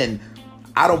situation, again,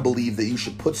 I don't believe that you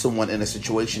should put someone in a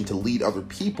situation to lead other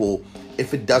people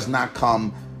if it does not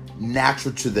come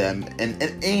natural to them, and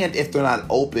if they're not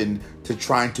open to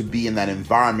trying to be in that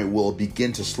environment, will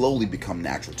begin to slowly become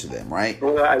natural to them, right?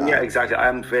 Well, yeah, exactly.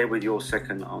 I'm there with your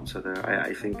second answer there.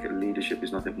 I think leadership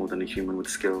is nothing more than a human with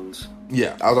skills.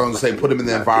 Yeah, I was going to say put them in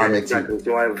the environment exactly.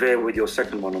 So I'm there with your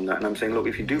second one on that, and I'm saying, look,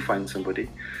 if you do find somebody,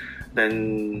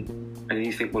 then and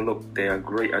you think, well, look, they are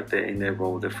great in their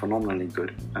role, they're phenomenally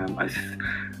good.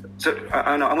 So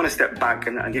I'm going to step back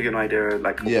and give you an idea,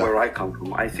 where I come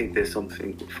from. I think there's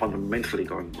something fundamentally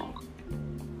going wrong.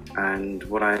 And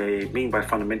what I mean by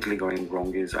fundamentally going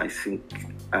wrong is I think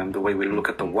the way we look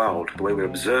at the world, the way we're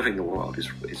observing the world is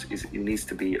it needs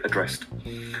to be addressed.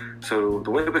 So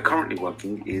the way we're currently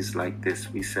working is like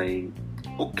this. We say,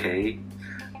 okay,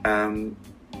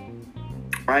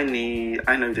 I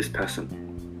know this person,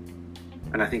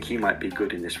 and I think he might be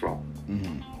good in this role.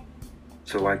 Mm-hmm.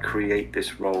 So I create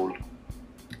this role,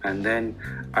 and then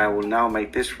I will now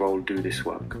make this role do this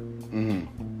work.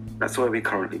 Mm-hmm. That's the way we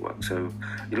currently work. So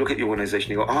you look at the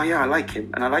organization, you go, oh yeah, I like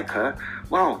him and I like her.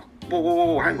 Wow,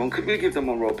 whoa, hang on, could we give them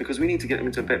a role? Because we need to get them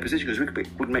into a better position, because we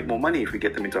would make more money if we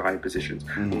get them into higher positions,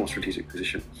 a more strategic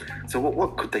position. So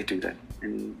what could they do then?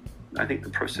 And I think the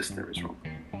process there is wrong.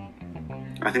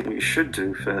 I think what you should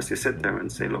do first is sit there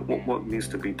and say, look, what needs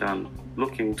to be done,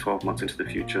 looking 12 months into the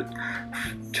future,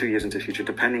 2 years into the future,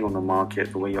 depending on the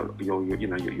market, the way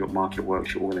your market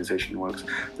works, your organization works,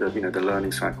 the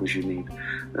learning cycles you need,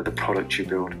 the product you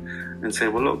build, and say,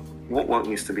 well, look, what work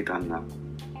needs to be done now?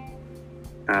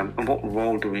 And what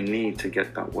role do we need to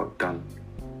get that work done?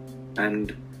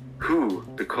 And who,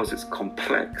 because it's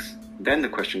complex, then the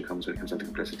question comes when it comes down to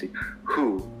complexity,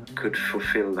 who could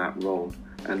fulfill that role?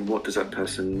 And what does that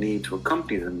person need to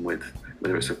accompany them with,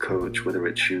 whether it's a coach, whether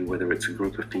it's you, whether it's a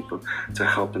group of people, to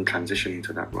help them transition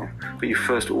into that role. But you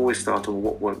first always start on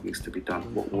what work needs to be done,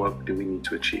 what work do we need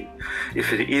to achieve.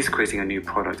 If it is creating a new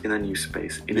product in a new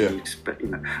space,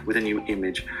 with a new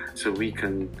image, so we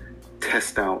can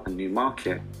test out a new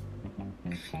market,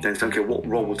 then it's okay, what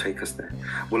role will take us there?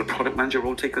 Will a product manager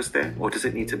role take us there? Or does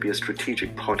it need to be a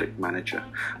strategic product manager?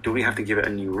 Do we have to give it a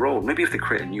new role? Maybe we have to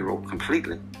create a new role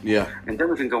completely. Yeah. And then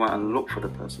we can go out and look for the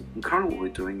person. And currently what we're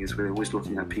doing is we're always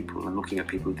looking at people and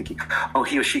thinking, oh,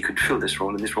 he or she could fill this role,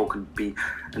 and this role could be,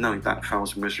 and no, that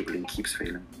fails miserably and keeps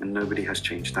failing. And nobody has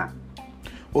changed that.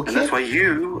 Well, and that's why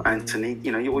you, Anthony,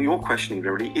 you're questioning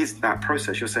really is that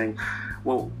process. You're saying,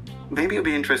 well, maybe it'll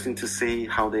be interesting to see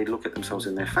how they look at themselves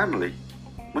in their family.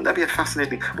 Wouldn't that be a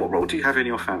fascinating... What role do you have in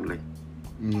your family?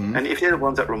 Mm-hmm. And if you're the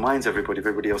ones that reminds everybody of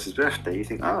everybody else's birthday, you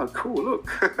think, oh, cool, look.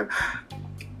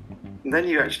 And then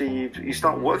you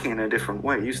start working in a different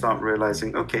way. You start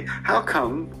realizing, okay, how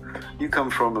come you come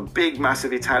from a big,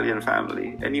 massive Italian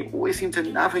family and you always seem to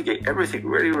navigate everything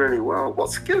really, really well?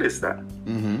 What skill is that?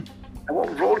 Mm-hmm. And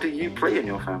what role do you play in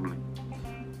your family?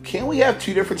 Can we have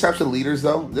two different types of leaders,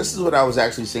 though? This is what I was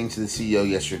actually saying to the CEO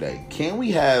yesterday. Can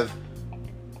we have...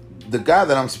 The guy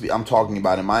that I'm talking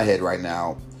about in my head right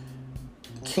now,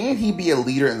 can he be a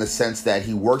leader in the sense that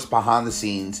he works behind the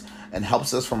scenes and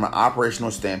helps us from an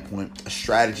operational standpoint, a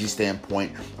strategy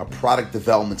standpoint, a product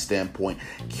development standpoint?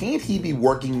 Can't he be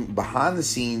working behind the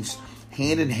scenes,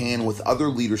 hand in hand with other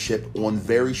leadership on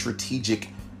very strategic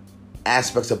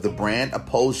aspects of the brand,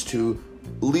 opposed to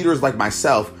leaders like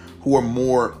myself who are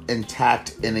more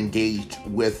intact and engaged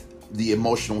with the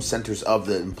emotional centers of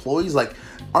the employees? Like,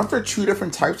 aren't there two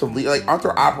different types of leaders? Like, aren't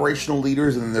there operational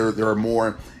leaders and there are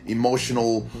more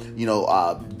emotional,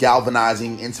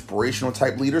 galvanizing, inspirational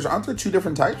type leaders? Aren't there two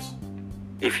different types?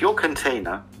 If your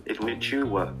container in which you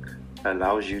work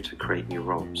allows you to create new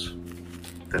roles,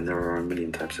 then there are a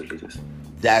million types of leaders.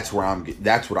 That's what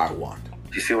I want.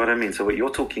 Do you see what I mean? So what you're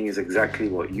talking is exactly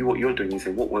what you're doing. You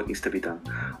say, what work needs to be done?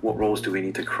 What roles do we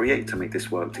need to create to make this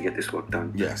work, to get this work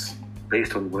done? Yes.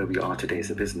 Based on where we are today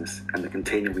as a business and the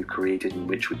container we've created in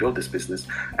which we build this business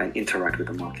and interact with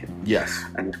the market. Yes.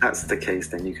 And if that's the case,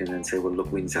 then you can then say, well, look,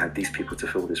 we need to have these people to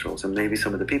fill these roles. And maybe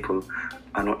some of the people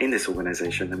are not in this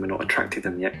organization and we're not attracting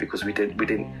them yet because we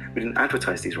didn't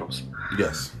advertise these roles.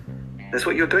 Yes. That's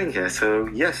what you're doing here. So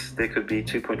yes, there could be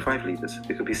 2.5 leaders.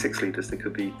 There could be 6 leaders. There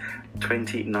could be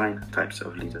 29 types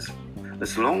of leaders.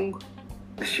 As long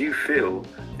as you feel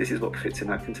this is what fits in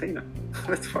that container,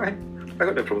 that's fine. I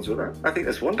got no problems with that. I think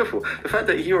that's wonderful. The fact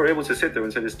that you are able to sit there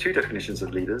and say there's 2 definitions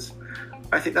of leaders,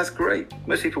 I think that's great.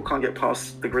 Most people can't get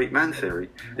past the great man theory.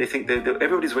 They think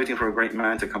everybody's waiting for a great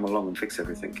man to come along and fix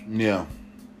everything. Yeah.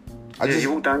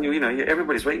 You walk down,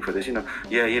 everybody's waiting for this.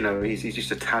 He's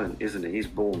just a talent, isn't he? He's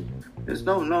born. There's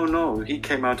no. He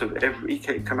came out of everybody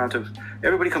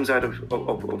comes out of out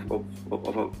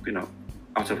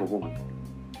of a woman.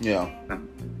 Yeah.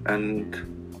 And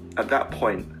at that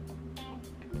point,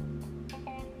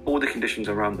 all the conditions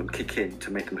around them kick in to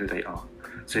make them who they are.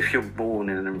 So if you're born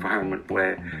in an environment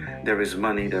where there is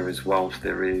money, there is wealth,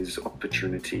 there is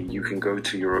opportunity, you can go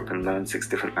to Europe and learn 6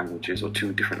 different languages or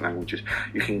 2 different languages.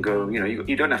 You can go,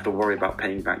 you don't have to worry about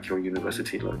paying back your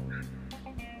university loan.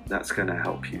 That's going to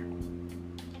help you.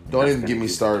 Don't even get me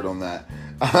started on that.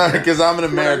 Because I'm in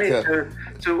America.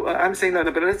 So I'm saying that,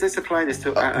 but let's apply this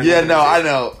to... I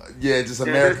know. Yeah, just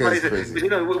America is crazy.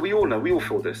 We all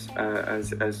feel this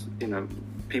as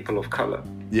people of color.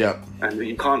 Yeah. And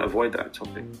you can't avoid that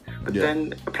topic. But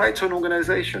then apply it to an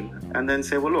organization and then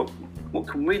say, well, look, what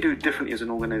can we do differently as an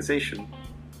organization?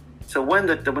 So when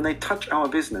they touch our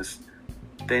business,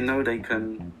 they know they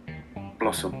can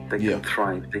blossom, they can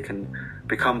thrive, they can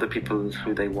become the people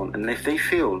who they want. And if they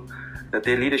feel that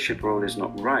their leadership role is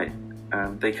not right,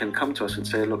 they can come to us and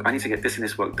say, look, I need to get this and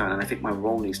this work done, and I think my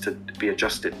role needs to be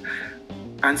adjusted.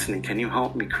 Anthony, can you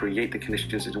help me create the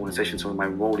conditions in the organization so my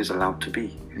role is allowed to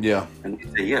be? Yeah. And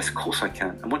you say, yes, of course I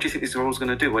can. And what do you think this role is going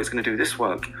to do? Well, it's going to do this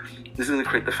work. This is going to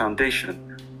create the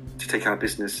foundation to take our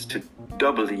business to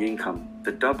double the income,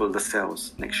 to double the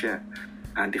sales next year.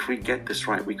 And if we get this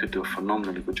right, we could do a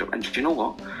phenomenally good job. And do you know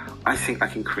what? I think I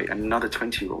can create another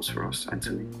 20 roles for us,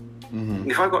 Anthony.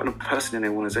 Mm-hmm. If I've got a person in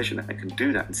an organization that can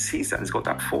do that and sees that and has got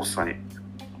that foresight,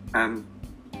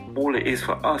 all it is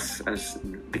for us as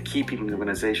the key people in the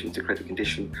organization to create the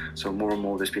condition so more and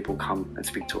more of those people come and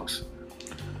speak to us.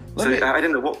 I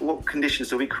don't know, what conditions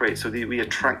do we create so that we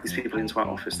attract these people into our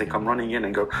office? They come running in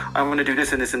and go, I want to do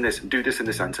this and this and this, do this and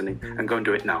this, Anthony, and go and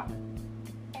do it now.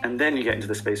 And then you get into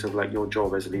the space of like your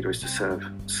job as a leader is to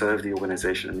serve the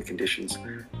organization and the conditions.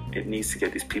 It needs to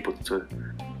get these people to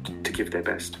give their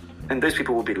best. And those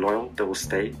people will be loyal, they will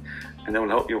stay, and they will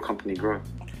help your company grow.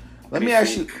 Let me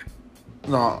ask you...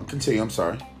 No, continue, I'm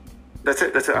sorry. That's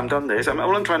it, I'm done there. So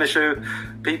all I'm trying to show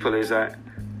people is that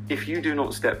if you do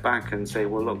not step back and say,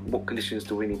 well, look, what conditions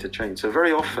do we need to change? So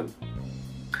very often,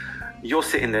 you're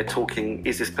sitting there talking,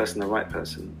 is this person the right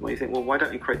person? Well, you think, well, why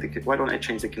don't I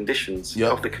change the conditions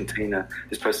of the container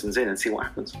this person's in and see what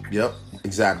happens? Yep,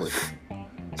 exactly.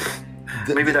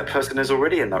 Maybe that person is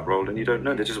already in that role and you don't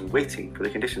know. They're just waiting for the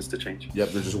conditions to change. Yep,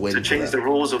 they're just waiting to change the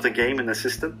rules of the game in the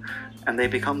system, and they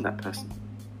become that person.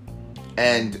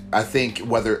 And I think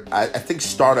I think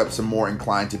startups are more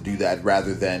inclined to do that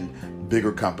rather than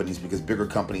bigger companies, because bigger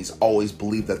companies always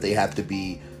believe that they have to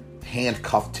be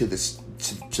handcuffed to this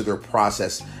to their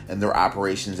process and their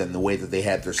operations and the way that they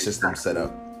have their system set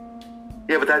up.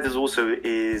 Yeah, but that is also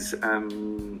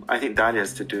I think that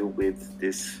has to do with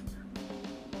this.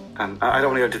 I don't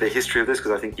want to go into the history of this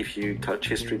because I think if you touch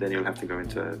history, then you'll have to go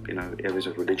into areas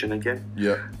of religion again.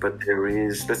 Yeah. But there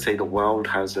is, let's say, the world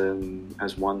has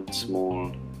one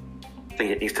small thing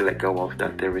it needs to let go of,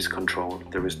 that there is control.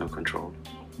 There is no control.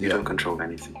 You don't control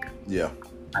anything. Yeah.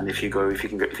 And if you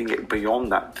can get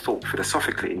beyond that thought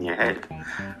philosophically in your head,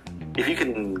 if you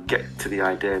can get to the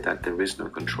idea that there is no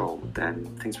control, then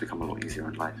things become a lot easier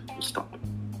in life. We'll stop.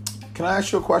 Can I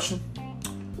ask you a question?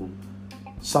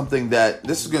 Something that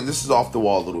this is off the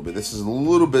wall a little bit. This is a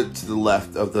little bit to the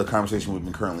left of the conversation we've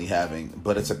been currently having,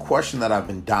 but it's a question that I've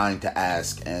been dying to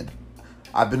ask, and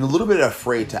I've been a little bit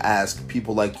afraid to ask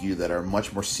people like you that are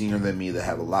much more senior than me, that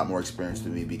have a lot more experience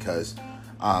than me, because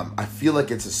I feel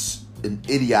like it's an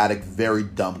idiotic, very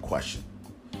dumb question.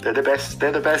 They're the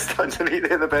best, Anthony.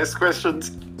 They're the best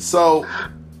questions. So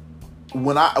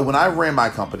when I ran my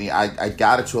company, I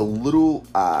got it to a little.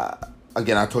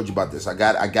 Again, I told you about this. I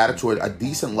got it to a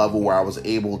decent level where I was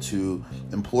able to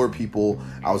employ people.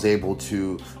 I was able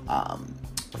to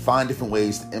find different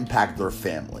ways to impact their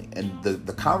family. And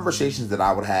the conversations that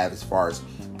I would have as far as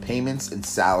payments and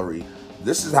salary,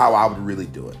 this is how I would really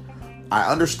do it. I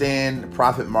understand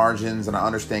profit margins, and I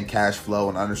understand cash flow,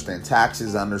 and I understand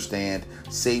taxes, I understand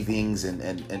savings,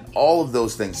 and all of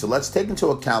those things. So let's take into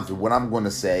account that what I'm going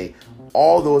to say,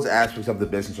 all those aspects of the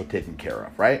business are taken care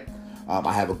of, right?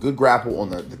 I have a good grapple on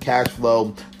the cash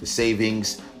flow, the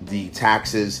savings, the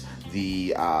taxes,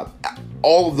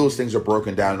 all of those things are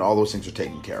broken down, and all those things are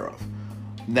taken care of.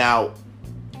 Now,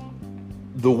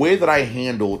 the way that I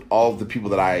handled all of the people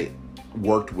that I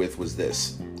worked with was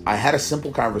this. I had a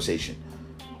simple conversation,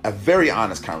 a very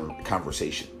honest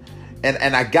conversation,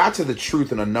 and I got to the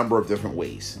truth in a number of different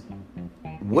ways.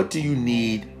 What do you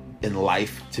need in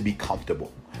life to be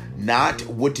comfortable? Not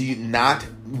what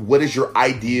is your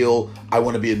ideal? I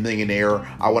want to be a millionaire.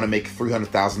 I want to make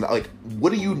 $300,000. Like,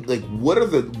 what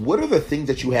are the things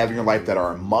that you have in your life that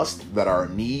are a must, that are a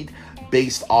need,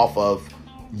 based off of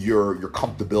your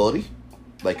comfortability?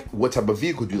 Like, what type of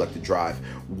vehicle do you like to drive?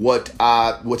 What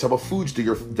type of foods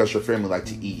does your family like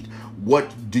to eat?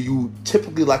 What do you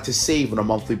typically like to save on a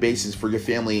monthly basis for your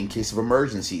family in case of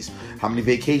emergencies? How many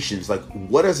vacations? Like,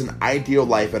 what does an ideal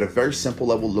life at a very simple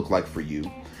level look like for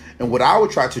you? And what I would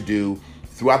try to do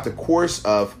throughout the course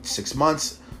of 6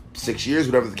 months, 6 years,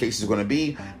 whatever the case is going to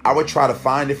be, I would try to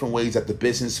find different ways that the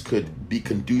business could be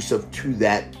conducive to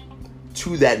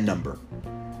that number.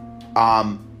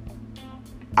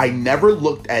 I never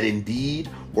looked at Indeed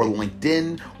or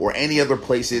LinkedIn or any other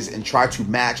places and tried to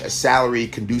match a salary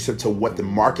conducive to what the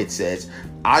market says.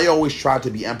 I always tried to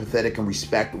be empathetic and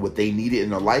respect what they needed in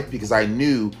their life, because I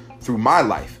knew through my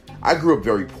life, I grew up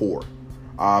very poor.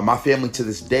 My family to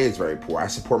this day is very poor. I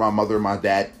support my mother and my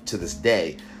dad to this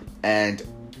day. And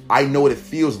I know what it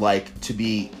feels like to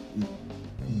be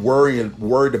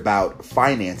worried about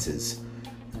finances.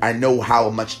 I know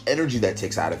how much energy that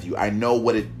takes out of you. I know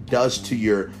what it does to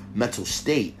your mental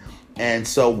state. And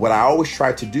so what I always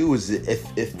try to do is,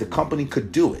 if the company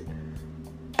could do it,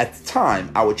 at the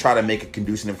time, I would try to make it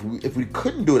conducive. If we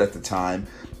couldn't do it at the time,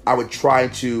 I would try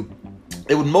to,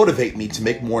 it would motivate me to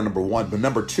make more, number one. But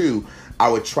number two, I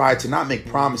would try to not make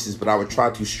promises, but I would try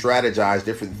to strategize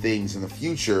different things in the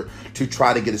future to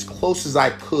try to get as close as I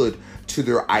could to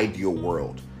their ideal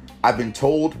world. I've been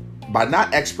told by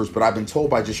not experts, but I've been told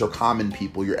by just your common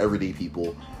people, your everyday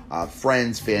people,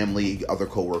 friends, family, other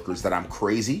coworkers, that I'm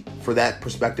crazy for that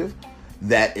perspective,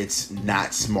 that it's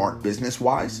not smart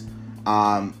business-wise.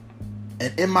 And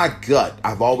in my gut,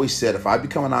 I've always said, if I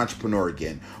become an entrepreneur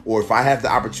again, or if I have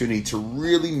the opportunity to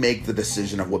really make the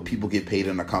decision of what people get paid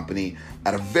in a company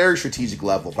at a very strategic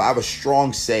level, if I have a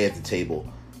strong say at the table,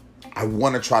 I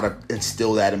want to try to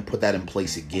instill that and put that in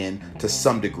place again to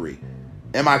some degree.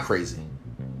 Am I crazy?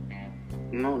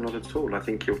 No, not at all. I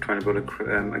think you're trying to build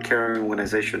a caring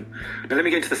organization. Now, let me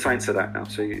get into the science of that now.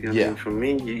 So, for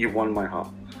me, you've won my heart.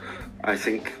 I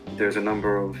think there's a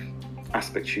number of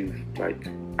aspects you've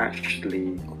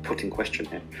actually put in question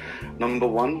here. Number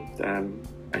one,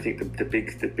 I think the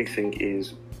big thing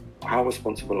is, how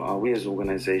responsible are we as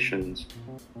organizations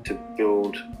to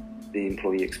build the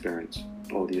employee experience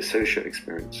or the associate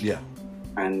experience? Yeah.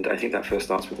 And I think that first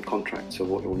starts with the contract. So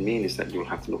what it will mean is that you'll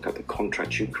have to look at the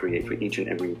contract you create for each and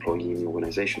every employee in the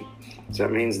organization. So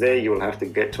that means there you'll have to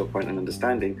get to a point of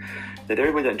understanding that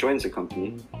everybody that joins a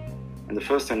company, and the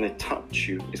first time they touch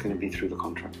you is going to be through the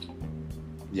contract.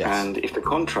 Yes. And if the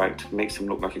contract makes them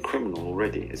look like a criminal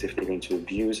already, as if they're going to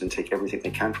abuse and take everything they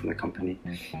can from the company,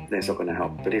 then it's not going to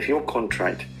help. But if your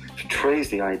contract portrays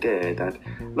the idea that,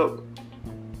 look,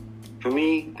 for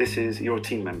me, you're a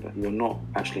team member, you're not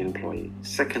actually an employee.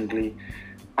 Secondly,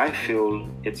 I feel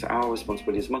it's our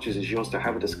responsibility as much as it's yours to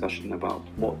have a discussion about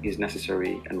what is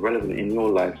necessary and relevant in your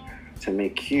life to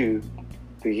make you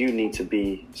who you need to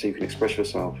be so you can express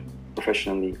yourself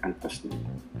professionally and personally.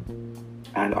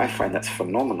 And I find that's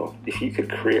phenomenal. If you could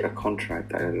create a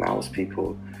contract that allows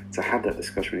people to have that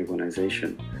discussion with the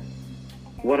organization,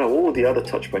 what are all the other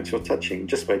touch points you're touching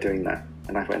just by doing that?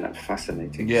 And I find that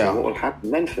fascinating. Yeah. So what will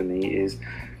happen then for me is,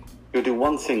 you'll do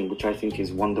one thing which I think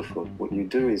is wonderful. What you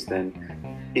do is then,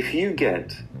 if you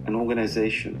get an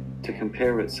organization to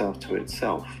compare itself to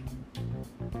itself,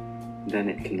 then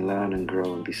it can learn and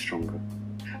grow and be stronger.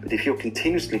 But if you're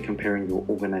continuously comparing your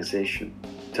organization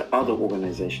to other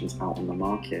organizations out on the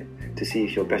market to see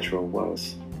if you're better or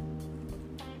worse,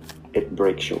 it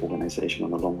breaks your organization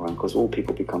on the long run, because all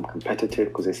people become competitive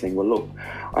because they're saying, well, look,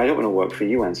 I don't want to work for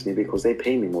you, Anthony, because they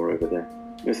pay me more over there.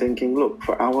 You're thinking, look,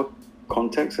 for our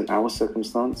context and our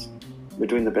circumstance, we're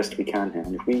doing the best we can here.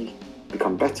 And if we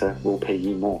become better, we'll pay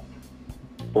you more.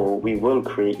 Or we will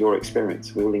create your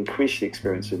experience. We will increase the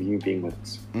experience of you being with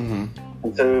us. Mm-hmm.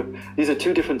 And so these are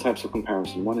two different types of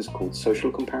comparison. One is called social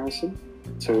comparison.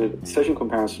 So social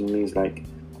comparison means, like,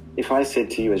 if I said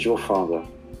to you as your father,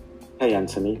 hey,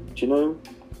 Anthony, do you know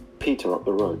Peter up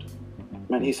the road?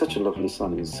 Man, he's such a lovely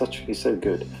son. He's so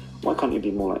good. Why can't you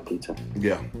be more like Peter?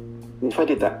 Yeah. And if I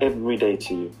did that every day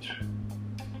to you,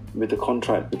 with the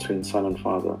contract between son and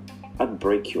father, I'd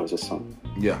break you as a son.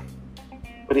 Yeah.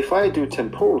 But if I do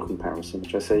temporal comparison,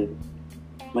 which I say,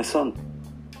 my son,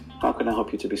 how can I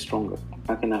help you to be stronger?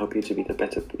 How can I help you to be the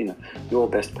better, your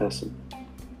best person?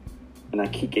 And I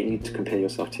keep getting you to compare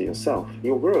yourself to yourself,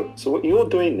 you'll grow. So what you're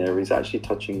doing there is actually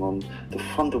touching on the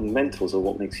fundamentals of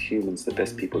what makes humans the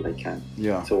best people they can.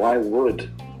 Yeah. So I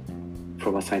would,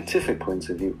 from a scientific point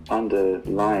of view,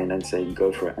 underline and say,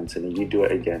 go for it, Anthony, you do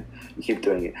it again. You keep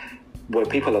doing it. Where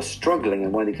people are struggling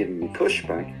and why they're giving you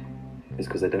pushback is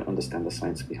because they don't understand the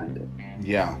science behind it.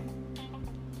 Yeah.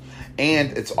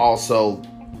 And it's also,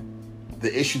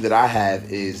 the issue that I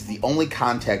have is the only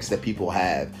context that people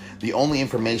have, the only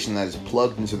information that is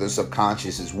plugged into their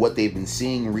subconscious is what they've been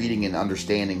seeing, reading, and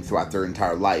understanding throughout their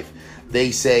entire life. They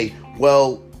say,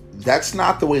 well, that's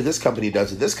not the way this company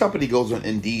does it. This company goes on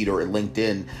Indeed or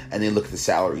LinkedIn and they look at the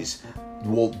salaries.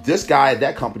 Well, this guy at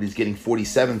that company is getting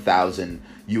 $47,000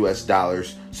 US,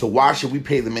 so why should we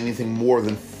pay them anything more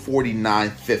than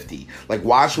 $49.50? Like,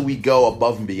 why should we go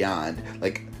above and beyond?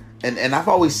 Like, and I've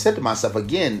always said to myself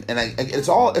again, and it's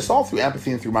all through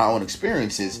empathy and through my own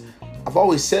experiences. I've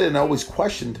always said and always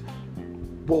questioned,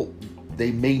 well,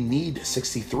 they may need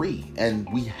 63,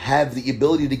 and we have the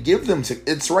ability to give them.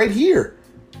 It's right here.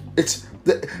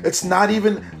 It's not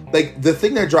even like, the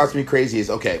thing that drives me crazy is,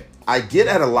 okay, I get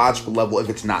at a logical level if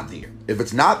it's not there. If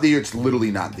it's not there, it's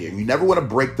literally not there. You never want to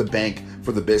break the bank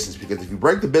for the business, because if you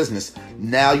break the business,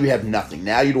 now you have nothing.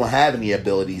 Now you don't have any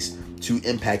abilities to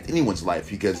impact anyone's life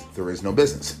because there is no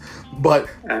business.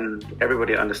 And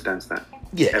everybody understands that.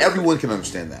 Yeah, everyone can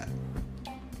understand that.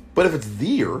 But if it's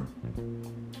there,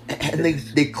 And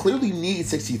they clearly need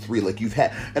 63. Like you've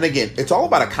had, and again, it's all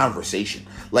about a conversation.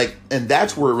 Like, and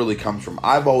that's where it really comes from.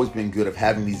 I've always been good at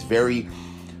having these very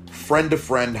friend to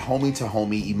friend, homie to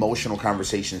homie, emotional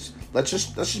conversations. Let's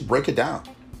just break it down.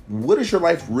 What does your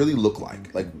life really look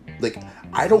like? Like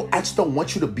I just don't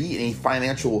want you to be in a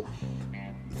financial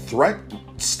threat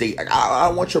state. I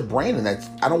don't want your brain in that.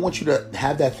 I don't want you to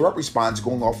have that threat response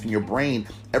going off in your brain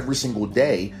every single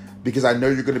day, because I know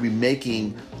you're going to be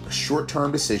making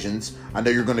short-term decisions. I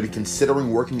know you're going to be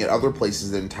considering working at other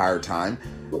places the entire time.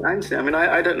 Well, I mean,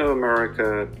 I don't know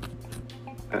America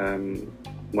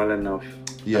well enough,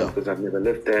 because I've never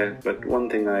lived there. But one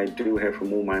thing I do hear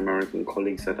from all my American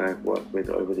colleagues that I've worked with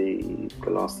over the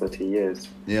last 30 years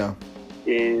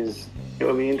is it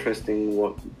will be interesting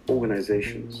what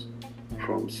organizations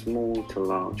from small to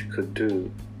large could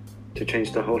do to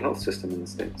change the whole health system in the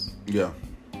States. Yeah.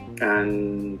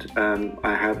 And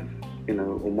I have,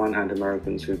 on one hand,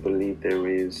 Americans who believe there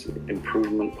is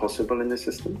improvement possible in the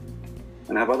system.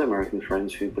 And I have other American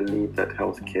friends who believe that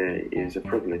healthcare is a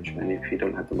privilege, and if you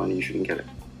don't have the money, you shouldn't get it.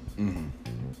 Mm-hmm.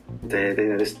 They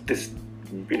they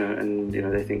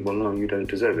think, well, no, you don't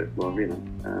deserve it. Well,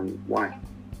 why?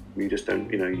 You just don't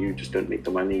make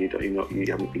the money. You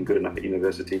haven't been good enough at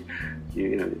university.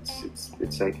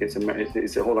 It's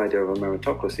a whole idea of a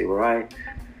meritocracy. Where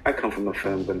I come from a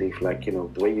firm belief, the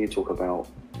way you talk about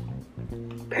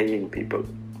paying people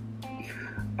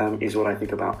is what I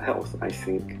think about health. I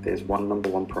think there's number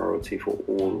one priority for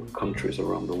all countries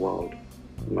around the world,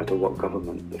 no matter what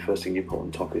government. The first thing you put on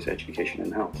top is education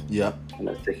and health. Yeah. And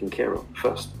that's taken care of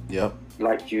first. Yeah.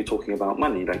 Like you talking about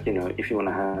money, if you want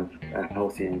to have a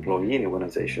healthy employee in your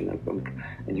organization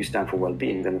and you stand for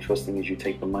well-being, then the first thing is you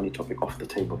take the money topic off the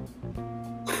table.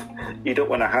 You don't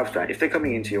want to have that. If they're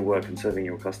coming into your work and serving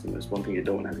your customers, one thing you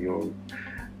don't have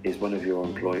is one of your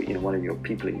employee, one of your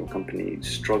people in your company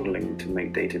struggling to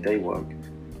make day-to-day work.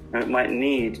 Now, it might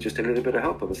need just a little bit of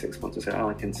help over 6 months to say,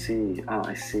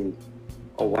 I see.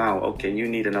 Oh, wow, okay, you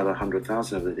need another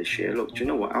 100,000 of it this year. Look, do you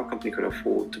know what? Our company could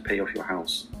afford to pay off your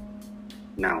house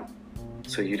now,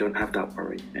 so you don't have that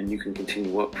worry, and you can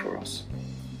continue work for us.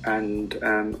 And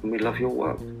we love your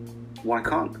work. Why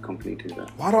can't the company do that?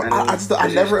 Why don't I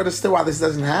never understood why this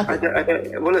doesn't happen.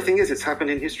 Well, the thing is, it's happened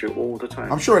in history all the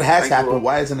time. I'm sure it has happened.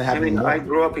 Why isn't it happening more? I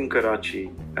grew up in Karachi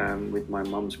with my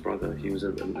mum's brother. He was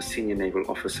a senior naval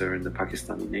officer in the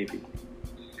Pakistani Navy.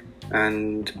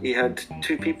 And he had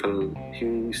two people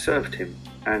who served him.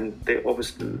 And they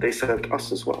served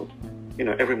us as well.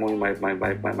 Every morning my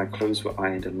clothes were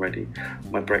ironed and ready.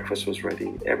 My breakfast was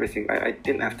ready. Everything. I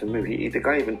didn't have to move. The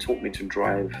guy even taught me to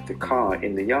drive the car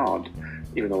in the yard,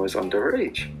 even though I was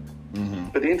underage. Mm-hmm.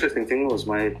 But the interesting thing was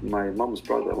my mum's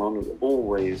brother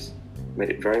always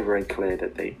made it very, very clear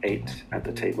that they ate at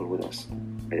the table with us.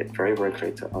 Made it very, very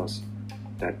clear to us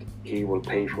that he will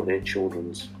pay for their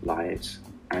children's lives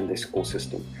and their school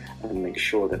system, and make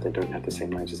sure that they don't have the same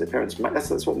lives as their parents.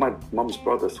 That's what my mum's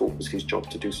brother thought was his job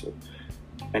to do so.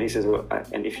 And he says,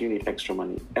 and if you need extra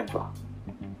money ever,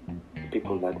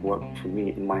 people that work for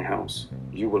me in my house,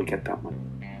 you will get that money.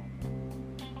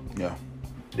 Yeah.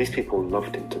 These people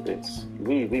loved him to bits.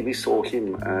 We saw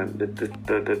him,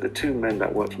 the two men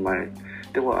that worked for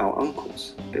they were our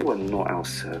uncles. They were not our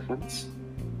servants.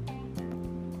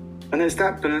 And there's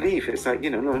that belief. It's like,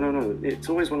 no. It's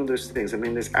always one of those things. I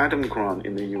mean, there's Adam Grant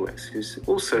in the US who's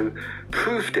also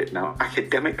proved it now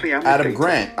academically. Adam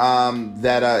Grant,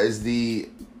 that is the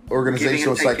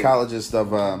organizational psychologist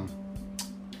of.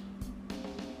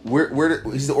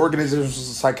 He's the organizational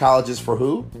psychologist for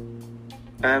who?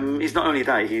 He's not only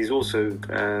that. He's also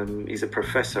he's a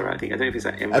professor. I don't know if he's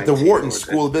at MIT. At the Wharton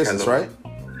School of Business, right?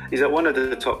 He's at one of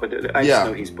the top, but I just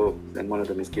know his book, and one of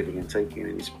them is Giving and Taking,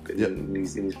 and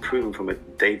he's proven from a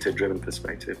data-driven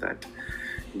perspective that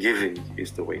giving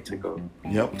is the way to go.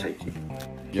 Yep. Taking.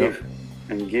 Give.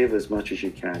 And give as much as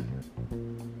you can.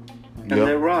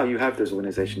 And you have those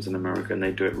organizations in America, and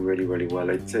they do it really, really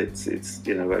well. I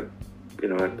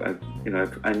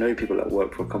know people that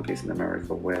work for companies in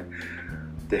America where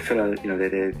they're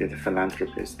the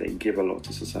philanthropists. They give a lot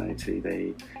to society.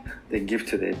 They give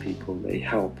to their people. They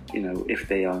help. If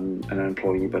they are an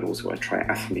employee, but also a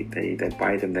triathlete, they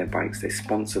buy them their bikes. They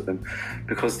sponsor them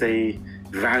because they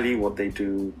value what they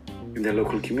do in their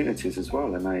local communities as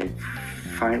well. And I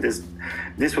find this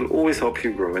will always help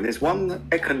you grow. And there's one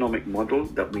economic model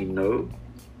that we know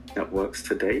that works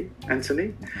today,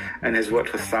 Anthony, and has worked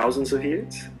for thousands of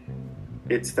years.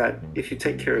 It's that if you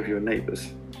take care of your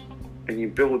neighbors and you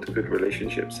build good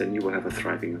relationships, then you will have a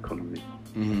thriving economy.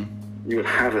 Mm-hmm. You will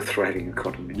have a thriving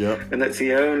economy. Yep. And that's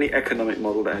the only economic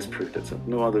model that has proved itself.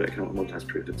 No other economic model has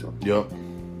proved itself. Yep.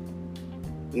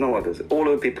 No others. All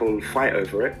of the people fight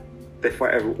over it. They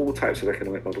fight over all types of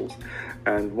economic models,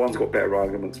 and one's got better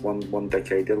arguments one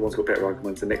decade, the other one's got better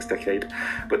arguments the next decade.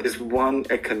 But there's one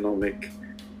economic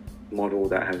model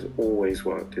that has always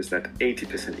worked, is that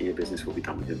 80% of your business will be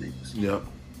done with your neighbours. Yeah.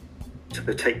 So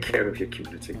take care of your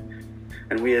community.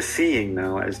 And we are seeing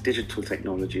now, as digital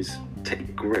technologies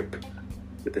take grip,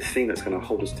 that the thing that's going to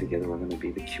hold us together are going to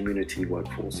be the community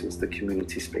workforces, the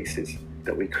community spaces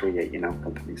that we create in our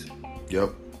companies.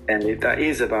 Yep. And that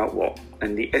is about what?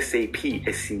 And the SAP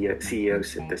CEO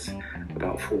said this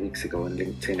about 4 weeks ago on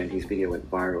LinkedIn, and his video went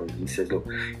viral. And he said, look,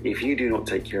 if you do not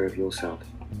take care of yourself,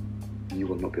 you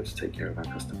will not be able to take care of our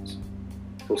customers.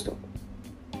 Full stop.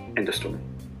 End of story.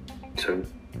 So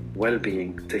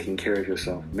well-being, taking care of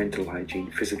yourself, mental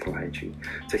hygiene, physical hygiene,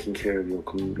 taking care of your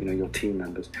team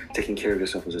members, taking care of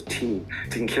yourself as a team,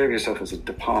 taking care of yourself as a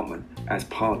department, as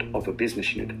part of a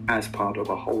business unit, as part of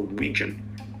a whole region,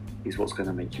 is what's going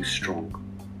to make you strong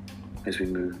as we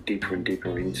move deeper and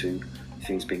deeper into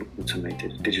things being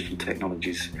automated, digital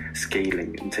technologies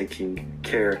scaling and taking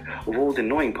care of all the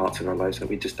annoying parts of our lives that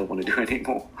we just don't want to do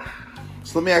anymore.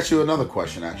 So let me ask you another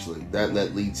question, actually.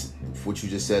 That leads, what you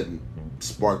just said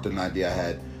sparked an idea I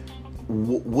had.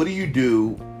 What do you do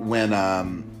when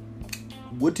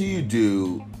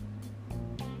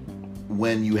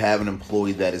you have an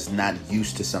employee that is not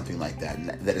used to something like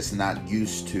that, that is not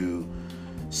used to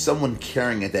someone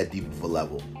caring at that deep of a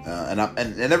level? And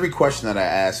every question that I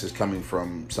ask is coming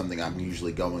from something I'm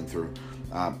usually going through.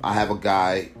 I have a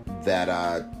guy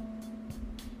that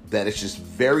is just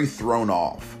very thrown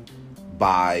off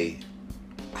by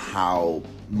how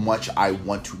much I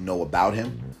want to know about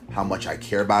him, how much I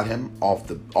care about him off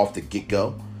the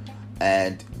get-go.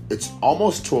 And it's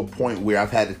almost to a point where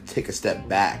I've had to take a step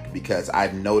back because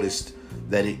I've noticed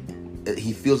that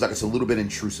he feels like it's a little bit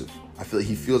intrusive. I feel like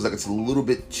he feels like it's a little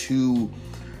bit too.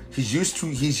 He's used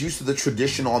to the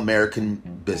traditional American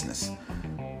business.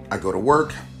 I go to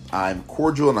work, I'm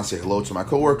cordial, and I say hello to my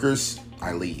coworkers.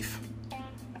 I leave.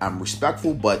 I'm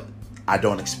respectful, but I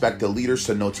don't expect the leaders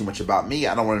to know too much about me.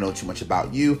 I don't want to know too much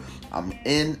about you. I'm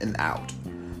in and out.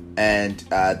 And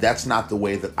that's not the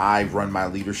way that I run my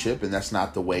leadership, and that's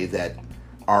not the way that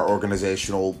our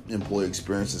organizational employee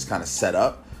experience is kind of set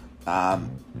up.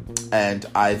 And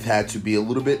I've had to be a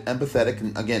little bit empathetic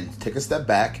and, again, take a step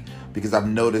back because I've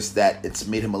noticed that it's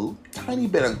made him a tiny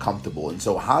bit uncomfortable. And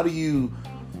so how would you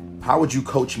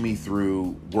coach me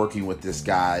through working with this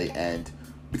guy? And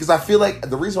because I feel like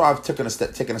the reason why I've taken a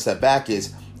step back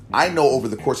is I know over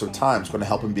the course of time it's going to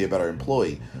help him be a better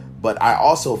employee. But I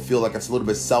also feel like it's a little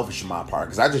bit selfish on my part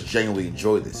because I just genuinely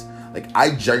enjoy this. Like,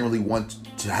 I genuinely want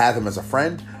to have him as a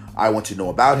friend. I want to know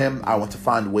about him. I want to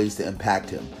find ways to impact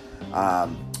him.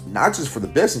 Not just for the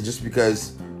business, just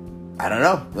because, I don't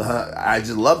know, I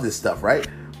just love this stuff, right?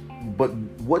 But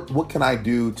what can I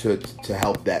do to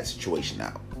help that situation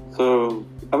out? So,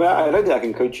 I mean, I don't think I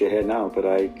can coach you here now, but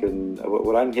I can.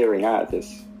 What I'm hearing out of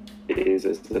this is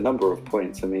a number of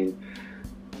points. I mean,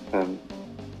 okay,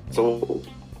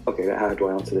 how do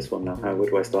I answer this one now? Where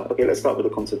do I start? Okay, let's start with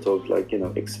the concept of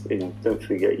don't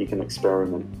forget you can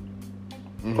experiment.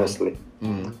 Mm-hmm. Firstly,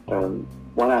 mm-hmm.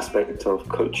 One aspect of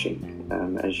coaching,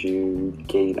 as you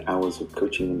gain hours of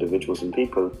coaching individuals and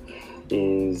people,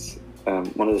 is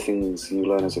one of the things you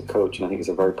learn as a coach, and I think it's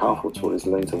a very powerful tool, is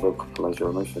learn to vocalize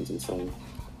your emotions and say,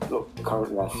 look,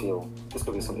 currently I feel, this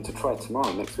could be something to try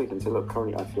tomorrow, next week, and say, look,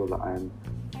 currently I feel that I'm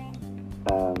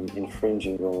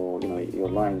infringing your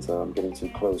lines, I'm getting too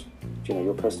close,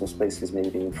 your personal space is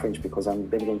maybe being infringed because I'm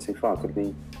maybe getting too far. Could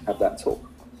we have that talk?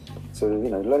 So,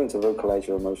 learning to vocalize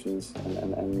your emotions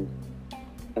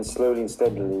and slowly and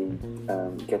steadily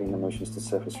getting emotions to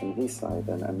surface from his side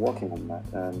and working on that.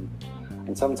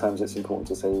 And sometimes it's important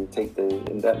to say,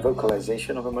 that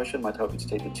vocalization of emotion might help you to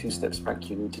take the 2 steps back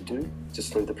you need to do to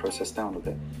slow the process down a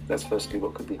bit. That's firstly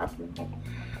what could be happening.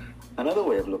 Another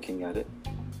way of looking at it,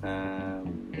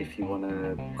 if you want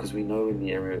to, because we know in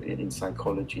the area in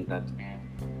psychology that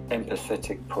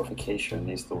empathetic provocation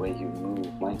is the way you move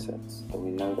mindsets. So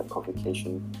we know that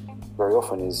provocation very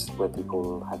often is where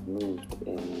people have moved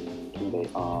in who they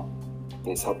are.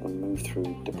 It's helped them move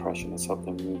through depression. It's helped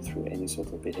them move through any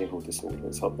sort of behavioral disorder.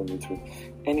 It's helped them move through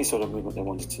any sort of movement they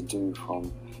wanted to do,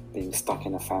 from being stuck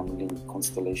in a family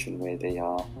constellation where they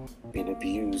are being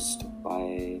abused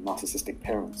by narcissistic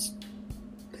parents.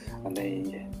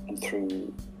 And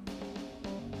through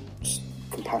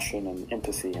compassion and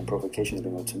empathy and provocation is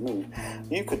being able to move,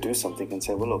 you could do something and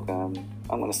say, well, look, I'm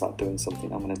going to start doing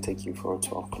something. I'm going to take you for a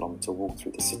 12-kilometer walk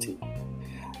through the city.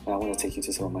 And I want to take you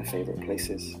to some of my favorite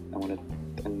places.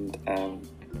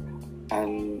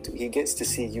 And he gets to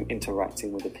see you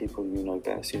interacting with the people you know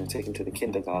best. Take him to the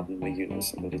kindergarten where you know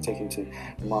somebody, take him to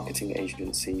a marketing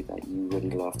agency that you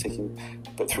really love,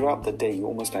 but throughout the day you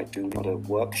almost like do not a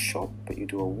workshop, but you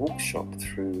do a workshop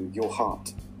through your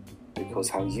heart, because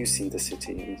how you see the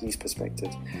city in his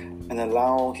perspective, and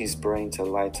allow his brain to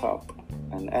light up.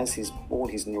 And as all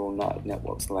his neural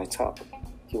networks light up,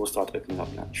 he will start opening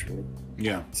up naturally.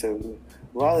 Yeah. So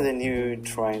rather than you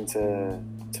trying to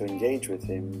engage with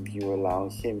him, you allow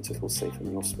him to feel safe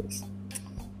in your space.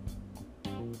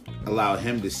 Allow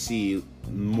him to see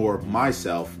more of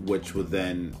myself, which would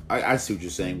then, I see what you're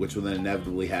saying, which will then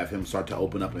inevitably have him start to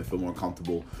open up and feel more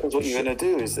comfortable. Because what you're going to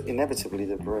do is inevitably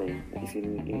the brain,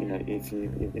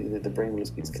 if the brain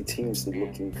is continuously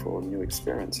looking for new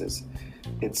experiences,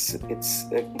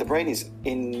 the brain is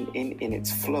in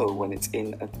its flow when it's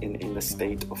in the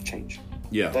state of change.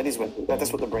 Yeah. That's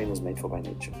what the brain was made for by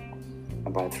nature,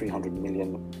 and by 300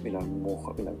 million,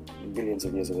 billions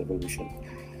of years of evolution.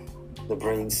 The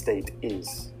brain state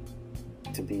is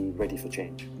to be ready for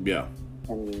change. Yeah.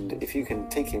 And if you can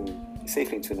take him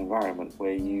safely into an environment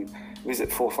where you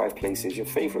visit 4 or 5 places, your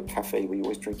favorite cafe where you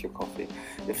always drink your coffee,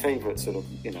 your favorite sort of,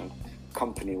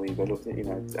 company where you go look,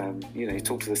 you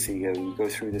talk to the CEO,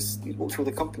 you walk through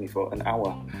the company for an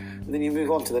hour, and then you move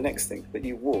on to the next thing. But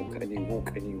you walk and you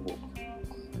walk and you walk.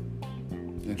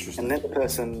 Interesting. And then the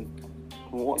person,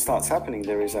 what starts happening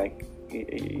there is like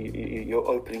you're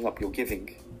opening up, you're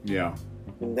giving. Yeah.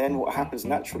 And then what happens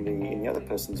naturally in the other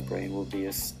person's brain will be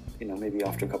maybe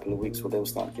after a couple of weeks, they'll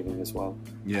start giving as well.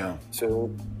 Yeah. So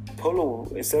Polo,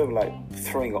 instead of like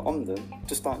throwing it on them,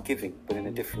 just start giving, but in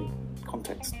a different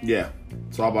context. Yeah.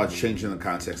 It's all about changing the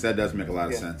context. That does make a lot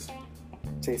of sense.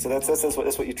 See, so that's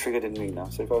what you triggered in me now.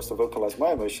 So if I was to vocalize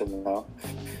my emotion now,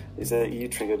 is that you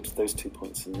triggered those 2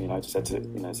 points in me, and I just had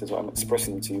to, so I'm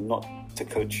expressing them to you, not to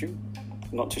coach you,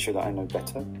 not to show that I know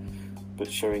better,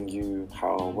 but showing you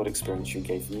what experience you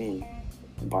gave me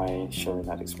by sharing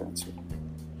that experience.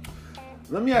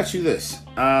 Let me ask you this,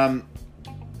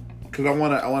 because I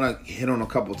want to hit on a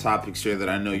couple topics here that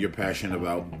I know you're passionate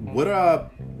about. What are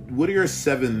your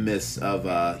 7 myths of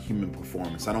human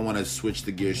performance? I don't want to switch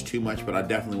the gears too much, but I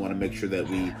definitely want to make sure that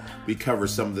we cover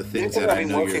some of the things that I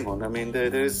know I've been working on. I mean,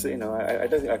 there's I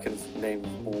don't think I can name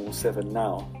all 7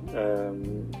 now,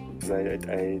 because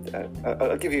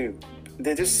I'll give you.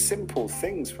 They're just simple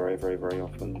things very, very, very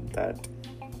often. That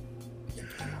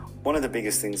one of the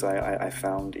biggest things I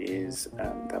found is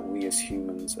that we as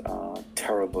humans are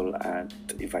terrible at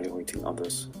evaluating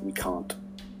others. We can't.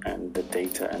 And the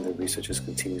data and the research has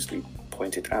continuously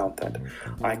pointed out that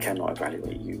I cannot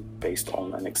evaluate you based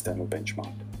on an external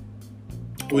benchmark.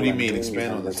 What do you mean?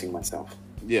 Expand on this. Rating myself.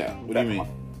 Yeah. What do you mean?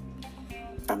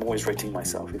 I'm always rating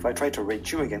myself. If I try to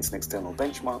rate you against an external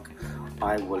benchmark,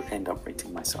 I will end up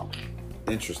rating myself.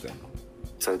 Interesting.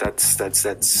 So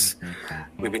that's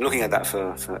we've been looking at that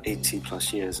for 80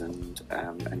 plus years, and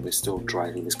we're still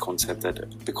driving this concept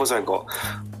that because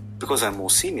I'm more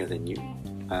senior than you,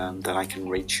 that I can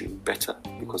rate you better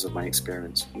because of my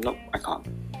experience. No, I can't,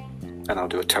 and I'll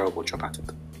do a terrible job at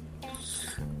it.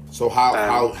 So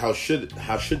how should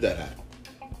that happen?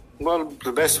 Well,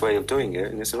 the best way of doing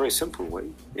it, and it's a very simple way,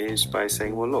 is by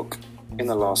saying, well, look, in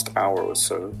the last hour or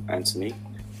so, Anthony,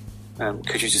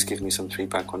 could you just give me some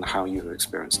feedback on how you have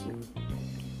experienced me?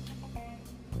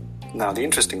 Now, the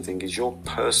interesting thing is your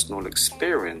personal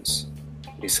experience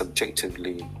is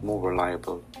subjectively more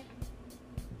reliable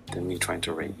than me trying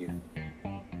to rate you.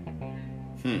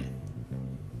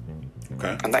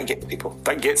 Okay. And that gets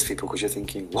people because you're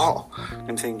thinking, wow.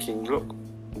 I'm thinking, look,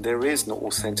 there is no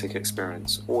authentic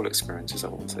experience. All experiences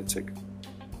are authentic.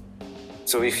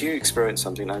 So if you experience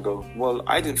something, I go, well,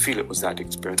 I didn't feel it was that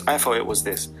experience. I thought it was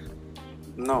this.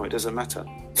 No, it doesn't matter.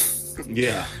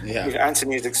 Yeah. If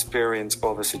Anthony's experience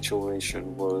of a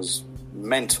situation was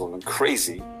mental and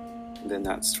crazy, then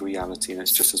that's reality, and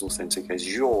it's just as authentic as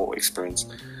your experience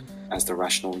as the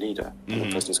rational leader. And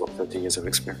the person who's got 30 years of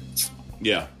experience.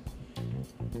 Yeah.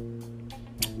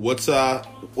 What's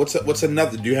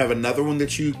another? Do you have another one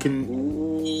that you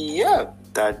can? Yeah,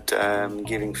 that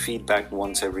giving feedback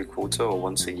once every quarter or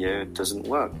once a year doesn't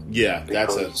work. Yeah,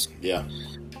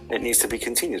 It needs to be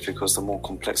continuous because the more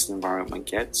complex the environment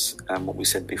gets, what we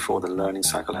said before, the learning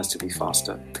cycle has to be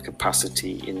faster. The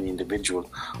capacity in the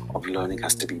individual of learning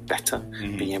has to be better.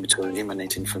 Being able to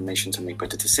eliminate information to make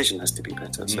better decisions has to be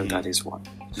better. So that is one.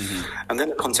 And then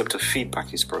the concept of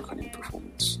feedback is broken in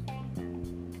performance.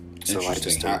 So I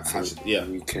just don't think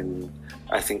you can.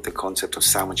 I think the concept of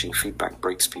sandwiching feedback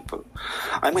breaks people.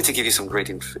 I'm going to give you some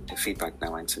great feedback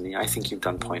now, Anthony. I think you've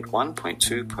done point 1, point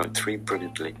 2, point 3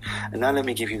 brilliantly. And now let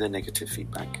me give you the negative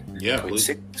feedback. Yeah, point please.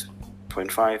 6,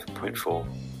 0.5,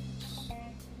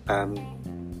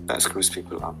 0.4. That screws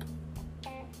people up.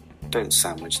 Don't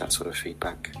sandwich that sort of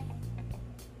feedback.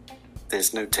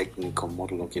 There's no technique or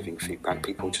model of giving feedback.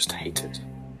 People just hate it.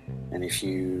 And if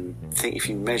you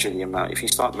measure the amount, if you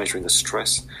start measuring the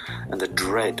stress and the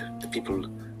dread,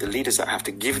 the leaders that have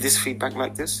to give this feedback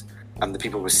like this, and the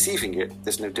people receiving it,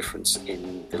 there's no difference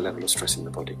in the level of stress in the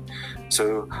body.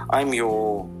 So I'm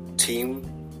your team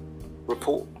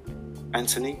report,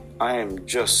 Anthony. I am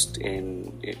just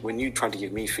when you try to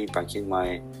give me feedback in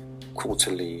my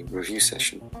quarterly review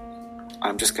session,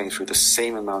 I'm just going through the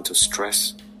same amount of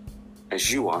stress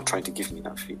as you are trying to give me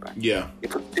that feedback. Yeah. You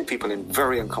put two people in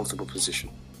very uncomfortable position.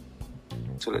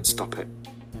 So let's stop it,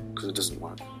 because it doesn't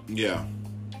work. Yeah.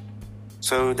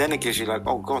 So then it gives you like,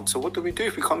 oh God, so what do we do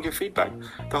if we can't give feedback?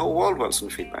 The whole world wants some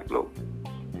feedback. Look,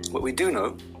 what we do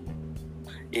know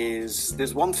is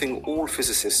there's one thing all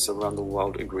physicists around the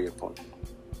world agree upon.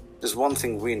 There's one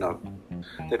thing we know,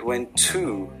 that when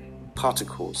two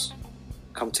particles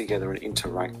come together and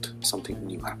interact, something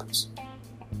new happens.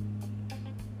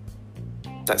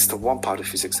 That's the one part of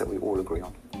physics that we all agree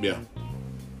on. Yeah.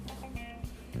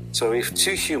 So if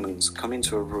two humans come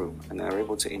into a room and they're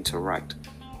able to interact,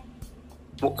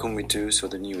 what can we do so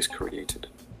the new is created?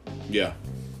 Yeah.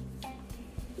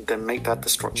 Then make that the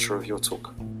structure of your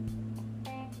talk.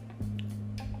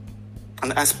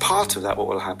 And as part of that, what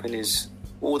will happen is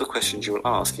all the questions you will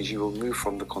ask is you will move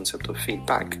from the concept of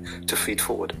feedback to feed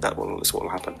forward. That's what will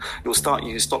happen. You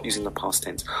stop using the past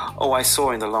tense. Oh, I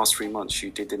saw in the last 3 months you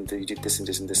did this and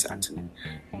this and this, Anthony.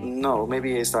 No,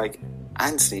 maybe it's like,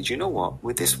 Anthony, do you know what?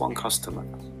 With this one customer,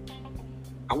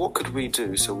 and what could we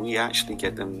do so we actually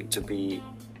get them to be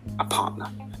a partner?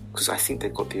 Because I think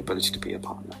they've got the ability to be a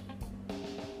partner.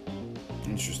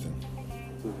 Interesting.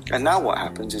 And now what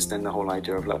happens is then the whole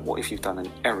idea of like, what if you've done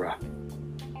an error?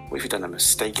 What if you've done a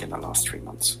mistake in the last 3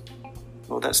 months?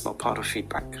 Well, that's not part of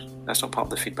feedback. That's not part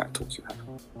of the feedback talk you have.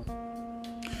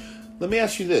 Let me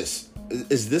ask you this.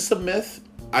 Is this a myth?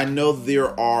 I know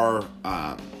there are...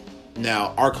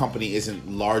 now, our company isn't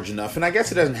large enough, and I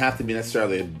guess it doesn't have to be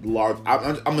necessarily large.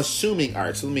 I'm assuming... All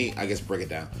right, so let me, I guess, break it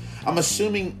down. I'm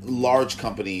assuming large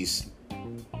companies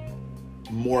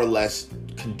more or less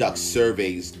conduct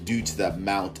surveys due to the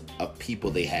amount of people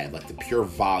they had, like the pure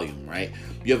volume, right?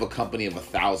 You have a company of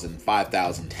 1,000,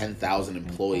 5,000, 10,000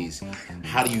 employees.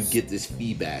 How do you get this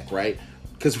feedback, right?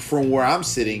 Because from where I'm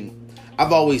sitting,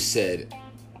 I've always said,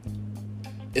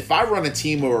 if I run a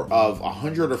team of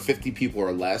 100 or 50 people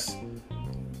or less,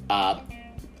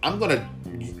 I'm going to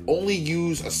only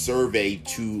use a survey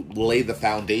to lay the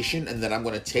foundation, and then I'm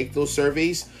going to take those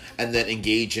surveys and then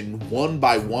engage in one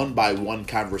by one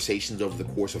conversations over the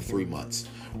course of 3 months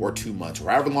or 2 months or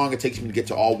however long it takes me to get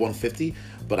to all 150.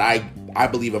 But I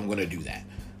believe I'm going to do that.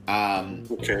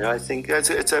 Okay, I think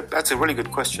that's a really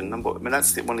good question.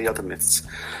 That's one of the other myths,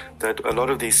 that a lot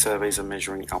of these surveys are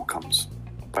measuring outcomes.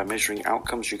 By measuring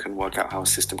outcomes, you can work out how a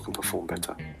system can perform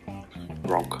better.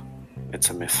 Wrong. It's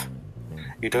a myth.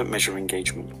 You don't measure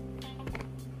engagement.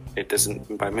 It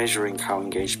doesn't. By measuring how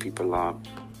engaged people are,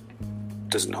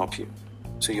 doesn't help you.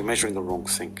 So you're measuring the wrong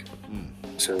thing.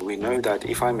 So we know that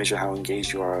if I measure how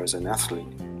engaged you are as an athlete,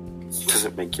 it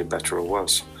doesn't make you better or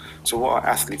worse. So what are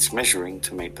athletes measuring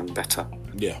to make them better?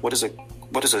 Yeah. What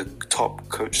does a top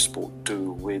coach sport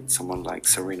do with someone like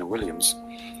Serena Williams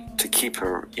to keep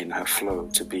her in her flow,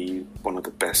 to be one of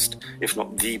the best, if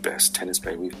not the best tennis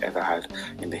player we've ever had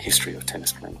in the history of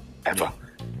tennis playing, ever,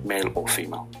 male or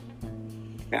female?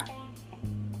 Yeah.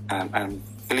 And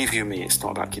believe you me, it's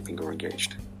not about keeping her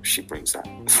engaged. She brings that.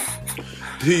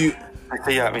 Do you...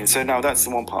 Yeah, I mean, so now that's the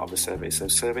one part of the survey. So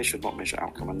survey should not measure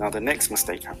outcome. And now the next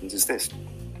mistake happens is this.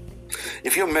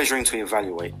 If you're measuring to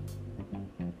evaluate,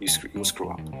 you'll screw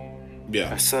up.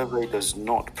 Yeah. A survey does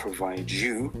not provide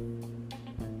you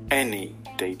any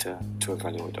data to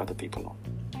evaluate other people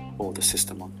on or the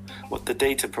system on. What the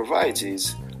data provides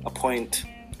is a point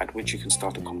at which you can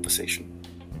start a conversation.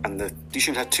 And you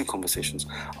should have two conversations.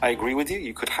 I agree with you.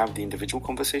 You could have the individual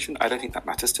conversation. I don't think that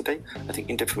matters today. I think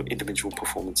individual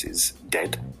performance is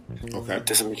dead. Okay. It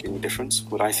doesn't make any difference.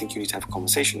 What I think you need to have a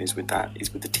conversation is with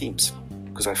the teams.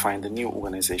 Because I find the new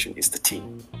organization is the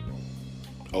team.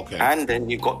 Okay. And then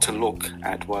you've got to look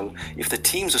at, well, if the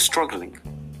teams are struggling,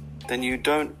 then you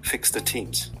don't fix the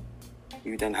teams.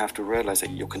 You then have to realize that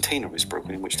your container is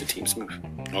broken in which the teams move.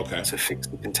 Okay. So fix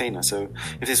the container. So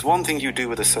if there's one thing you do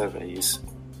with a survey is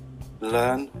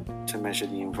learn to measure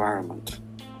the environment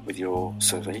with your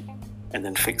survey and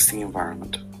then fix the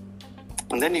environment.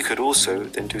 And then you could also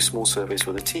then do small surveys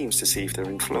for the teams to see if they're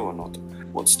in flow or not.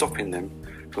 What's stopping them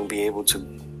from being able to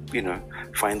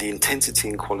find the intensity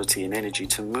and quality and energy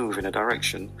to move in a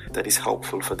direction that is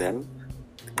helpful for them,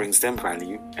 brings them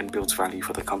value, and builds value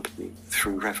for the company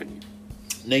through revenue.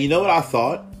 Now, you know what I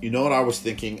thought? You know what I was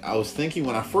thinking? I was thinking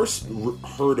when I first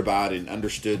heard about and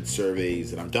understood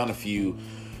surveys, and I've done a few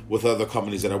with other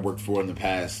companies that I worked for in the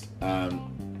past,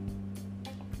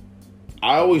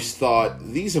 I always thought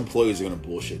these employees are going to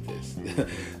bullshit this.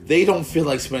 They don't feel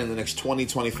like spending the next 20,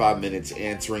 25 minutes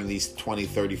answering these 20,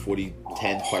 30, 40,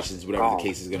 10 questions, whatever the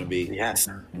case is going to be. Yes,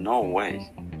 no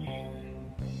way.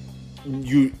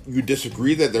 You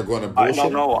disagree that they're going to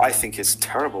bullshit? No, I think it's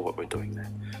terrible what we're doing there.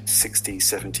 60,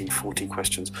 70, 40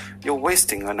 questions. You're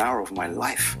wasting an hour of my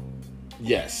life.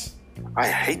 Yes. I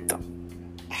hate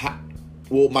them.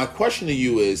 Well, my question to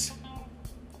you is,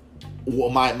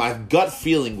 my gut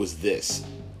feeling was this.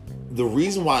 The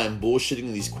reason why I'm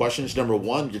bullshitting these questions, number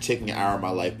one, you're taking an hour of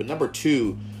my life, but number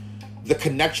two, the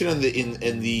connection and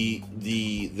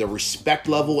the respect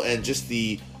level and just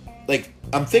the, like,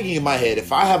 I'm thinking in my head,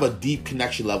 if I have a deep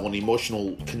connection level, an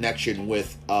emotional connection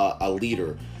with a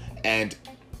leader, and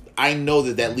I know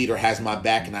that leader has my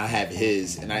back and I have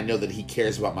his, and I know that he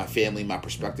cares about my family, my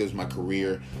perspectives, my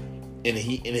career, and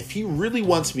if he really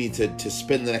wants me to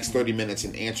spend the next 30 minutes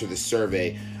and answer this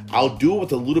survey, I'll do it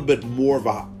with a little bit more of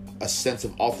a sense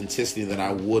of authenticity than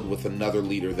I would with another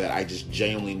leader that I just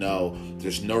genuinely know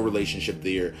there's no relationship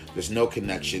there, there's no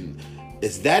connection.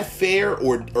 Is that fair,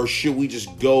 or should we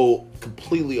just go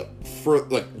completely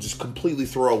completely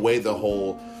throw away the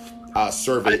whole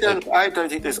survey? I don't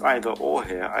think there's either or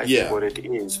here. I think what it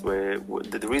is,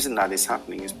 the reason that is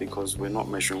happening is because we're not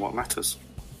measuring what matters.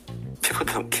 People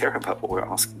don't care about what we're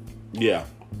asking. Yeah.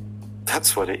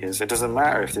 That's what it is. It doesn't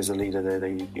matter if there's a leader there,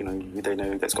 they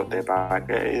know that's got their back.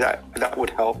 That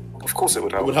would help. Of course it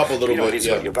would help. It would help a little bit. If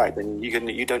got your back, then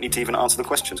you don't need to even answer the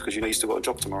questions because you still got a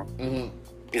job tomorrow. Mm-hmm.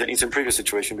 You don't need to improve your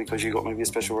situation because you got maybe a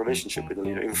special relationship with the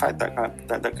leader. In fact,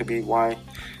 that could be why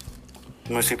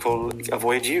most people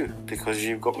avoid you, because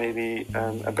you've got maybe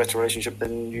a better relationship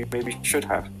than you maybe should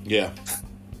have. Yeah.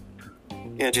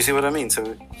 Yeah, do you see what I mean?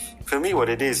 So for me, what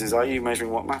it is, are you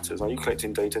measuring what matters? Are you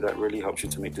collecting data that really helps you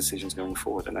to make decisions going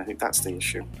forward? And I think that's the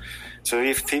issue. So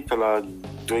if people are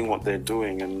doing what they're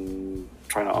doing and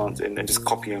trying to answer and just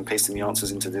copying and pasting the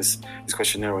answers into this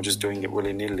questionnaire, or just doing it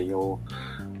willy-nilly, or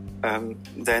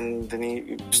then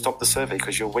you stop the survey,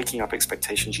 because you're waking up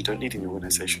expectations you don't need in your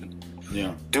organization.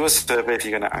 Yeah. Do a survey if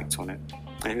you're going to act on it.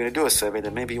 And if you're going to do a survey,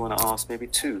 then maybe you want to ask maybe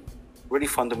two really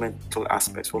fundamental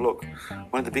aspects. Well, look,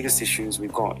 one of the biggest issues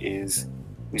we've got is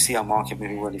we see our market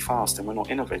moving really fast and we're not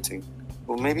innovating.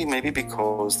 Well, maybe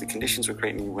because the conditions we're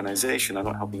creating in the organization are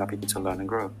not helping our people to learn and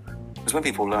grow. Because when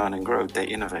people learn and grow, they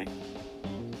innovate.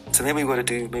 So maybe we've got to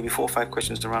do maybe 4 or 5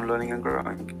 questions around learning and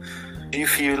growing. Do you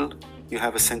feel you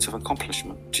have a sense of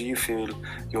accomplishment? Do you feel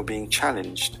you're being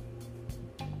challenged?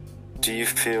 Do you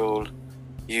feel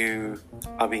you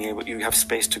have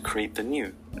space to create the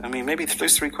new? I mean, maybe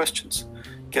those 3 questions.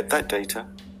 Get that data,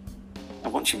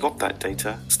 and once you've got that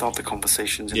data, start the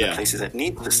conversations in the places that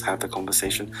need to have the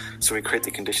conversation, so we create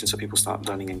the conditions so people start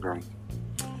learning and growing.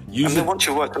 And then once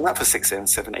you've worked on that for 6,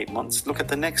 7, 8 months, look at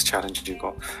the next challenge you've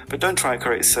got. But don't try to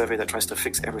create a survey that tries to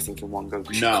fix everything in one go,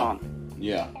 because you can't.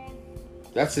 Yeah.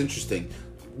 That's interesting.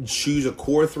 Choose a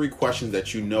core 3 questions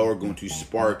that you know are going to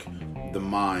spark the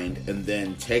mind, and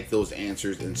then take those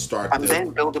answers and start. And then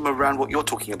build them around what you're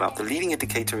talking about. The leading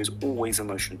indicator is always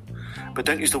emotion, but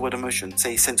don't use the word emotion.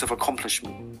 Say sense of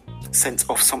accomplishment, sense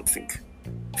of something.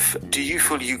 Do you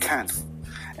feel you can?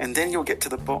 And then you'll get to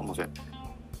the bottom of it.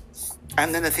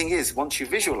 And then the thing is, once you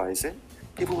visualize it,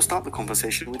 people will start the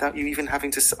conversation without you even having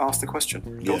to ask the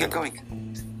question. You'll get going.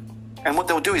 And what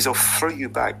they'll do is they'll throw you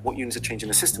back what you need to change in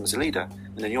the system as a leader,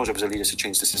 and then your job as a leader is to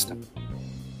change the system.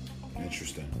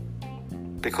 Interesting.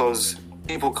 Because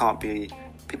people can't be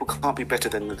better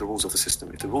than the rules of the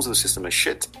system. If the rules of the system are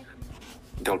shit,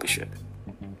 they'll be shit.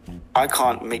 I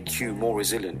can't make you more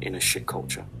resilient in a shit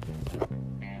culture.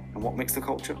 And what makes the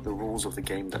culture? The rules of the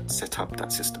game that set up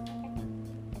that system.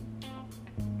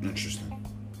 Interesting.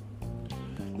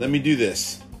 Let me do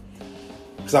this,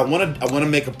 because I want to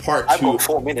make a part 2. I've got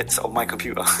 4 minutes on my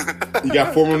computer. You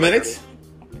got 4 more minutes?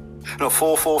 No,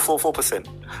 4%.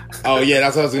 Oh yeah,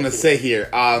 that's what I was gonna say here.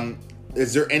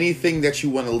 Is there anything that you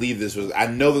want to leave this with? I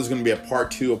know there's going to be a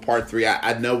part 2, a part 3.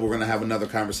 I know we're going to have another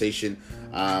conversation.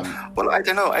 Well, I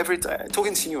don't know.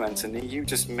 Talking to you, Anthony, you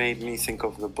just made me think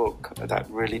of the book that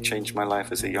really changed my life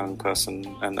as a young person,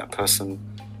 and that person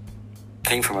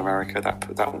came from America.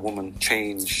 That woman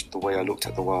changed the way I looked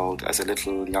at the world as a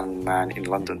little young man in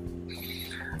London.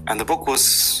 And the book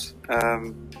was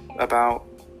about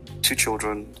 2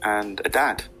 children and a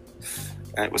dad.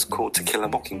 and it was called To Kill a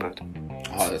Mockingbird.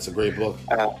 Oh, that's a great book.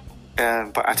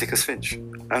 By Atticus Finch.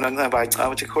 No, by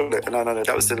what do you call it? No,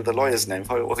 that was the lawyer's name.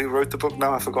 Who wrote the book?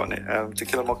 No, I've forgotten it. To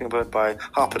Kill a Mockingbird by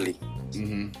Harper Lee.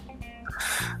 Mm-hmm.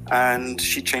 And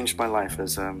she changed my life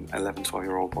as 11,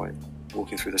 12-year-old boy,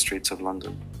 walking through the streets of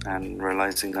London and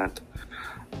realizing that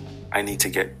I need to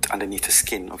get underneath the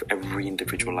skin of every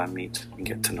individual I meet and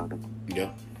get to know them. Yeah.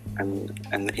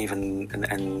 And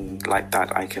even like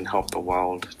that, I can help the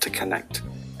world to connect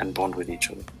and bond with each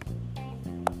other.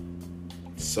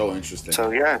 So interesting.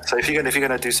 So yeah. So if you're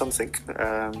gonna do something,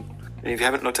 if you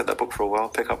haven't looked at that book for a while,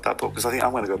 pick up that book, because I think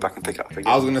I'm going to go back and pick it up again.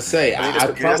 I was going to say,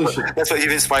 I probably should. That's what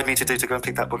you've inspired me to do, to go and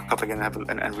pick that book up again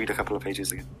and read a couple of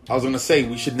pages again. I was going to say,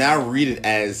 we should now read it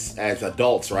as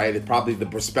adults, right? It probably the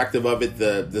perspective of it,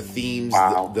 the themes,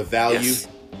 wow. the value. Yes.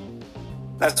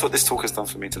 That's what this talk has done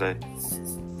for me today.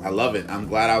 I love it. I'm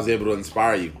glad I was able to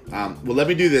inspire you. Well, let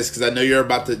me do this, because I know you're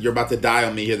about to die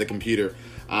on me here, the computer.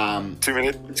 2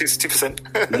 minutes,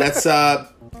 2%. Let's.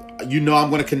 I'm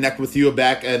going to connect with you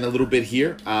back in a little bit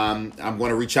here. I'm going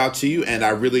to reach out to you, and I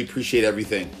really appreciate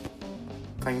everything.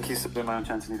 Thank you so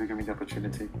much, Anthony, for giving me the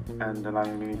opportunity and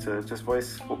allowing me to just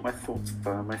voice my thoughts,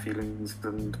 my feelings,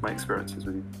 and my experiences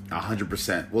with you.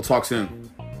 100%. We'll talk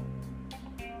soon.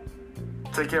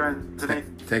 Take care, Anthony.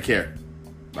 Take care.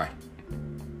 Bye.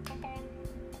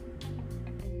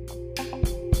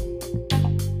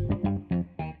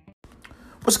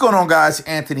 What's going on, guys?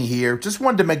 Anthony here. Just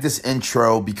wanted to make this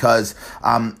intro because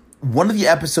one of the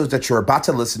episodes that you're about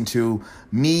to listen to,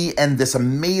 me and this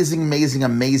amazing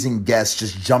guest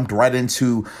just jumped right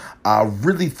into a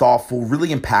really thoughtful, really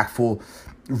impactful,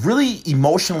 really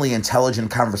emotionally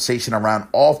intelligent conversation around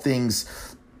all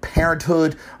things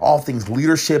parenthood, all things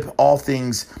leadership, all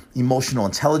things emotional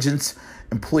intelligence,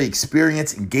 employee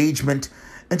experience, engagement,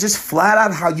 and just flat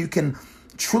out how you can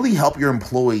truly help your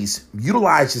employees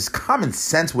utilize just common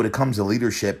sense when it comes to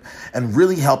leadership and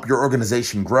really help your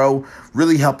organization grow,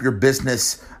 really help your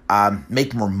business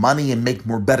make more money and make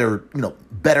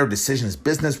better decisions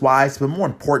business-wise, but more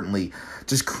importantly,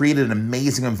 just create an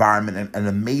amazing environment and an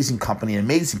amazing company, an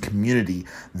amazing community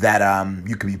that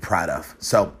you can be proud of.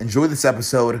 So enjoy this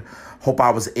episode. Hope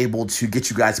I was able to get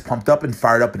you guys pumped up and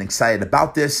fired up and excited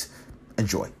about this.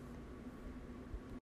 Enjoy.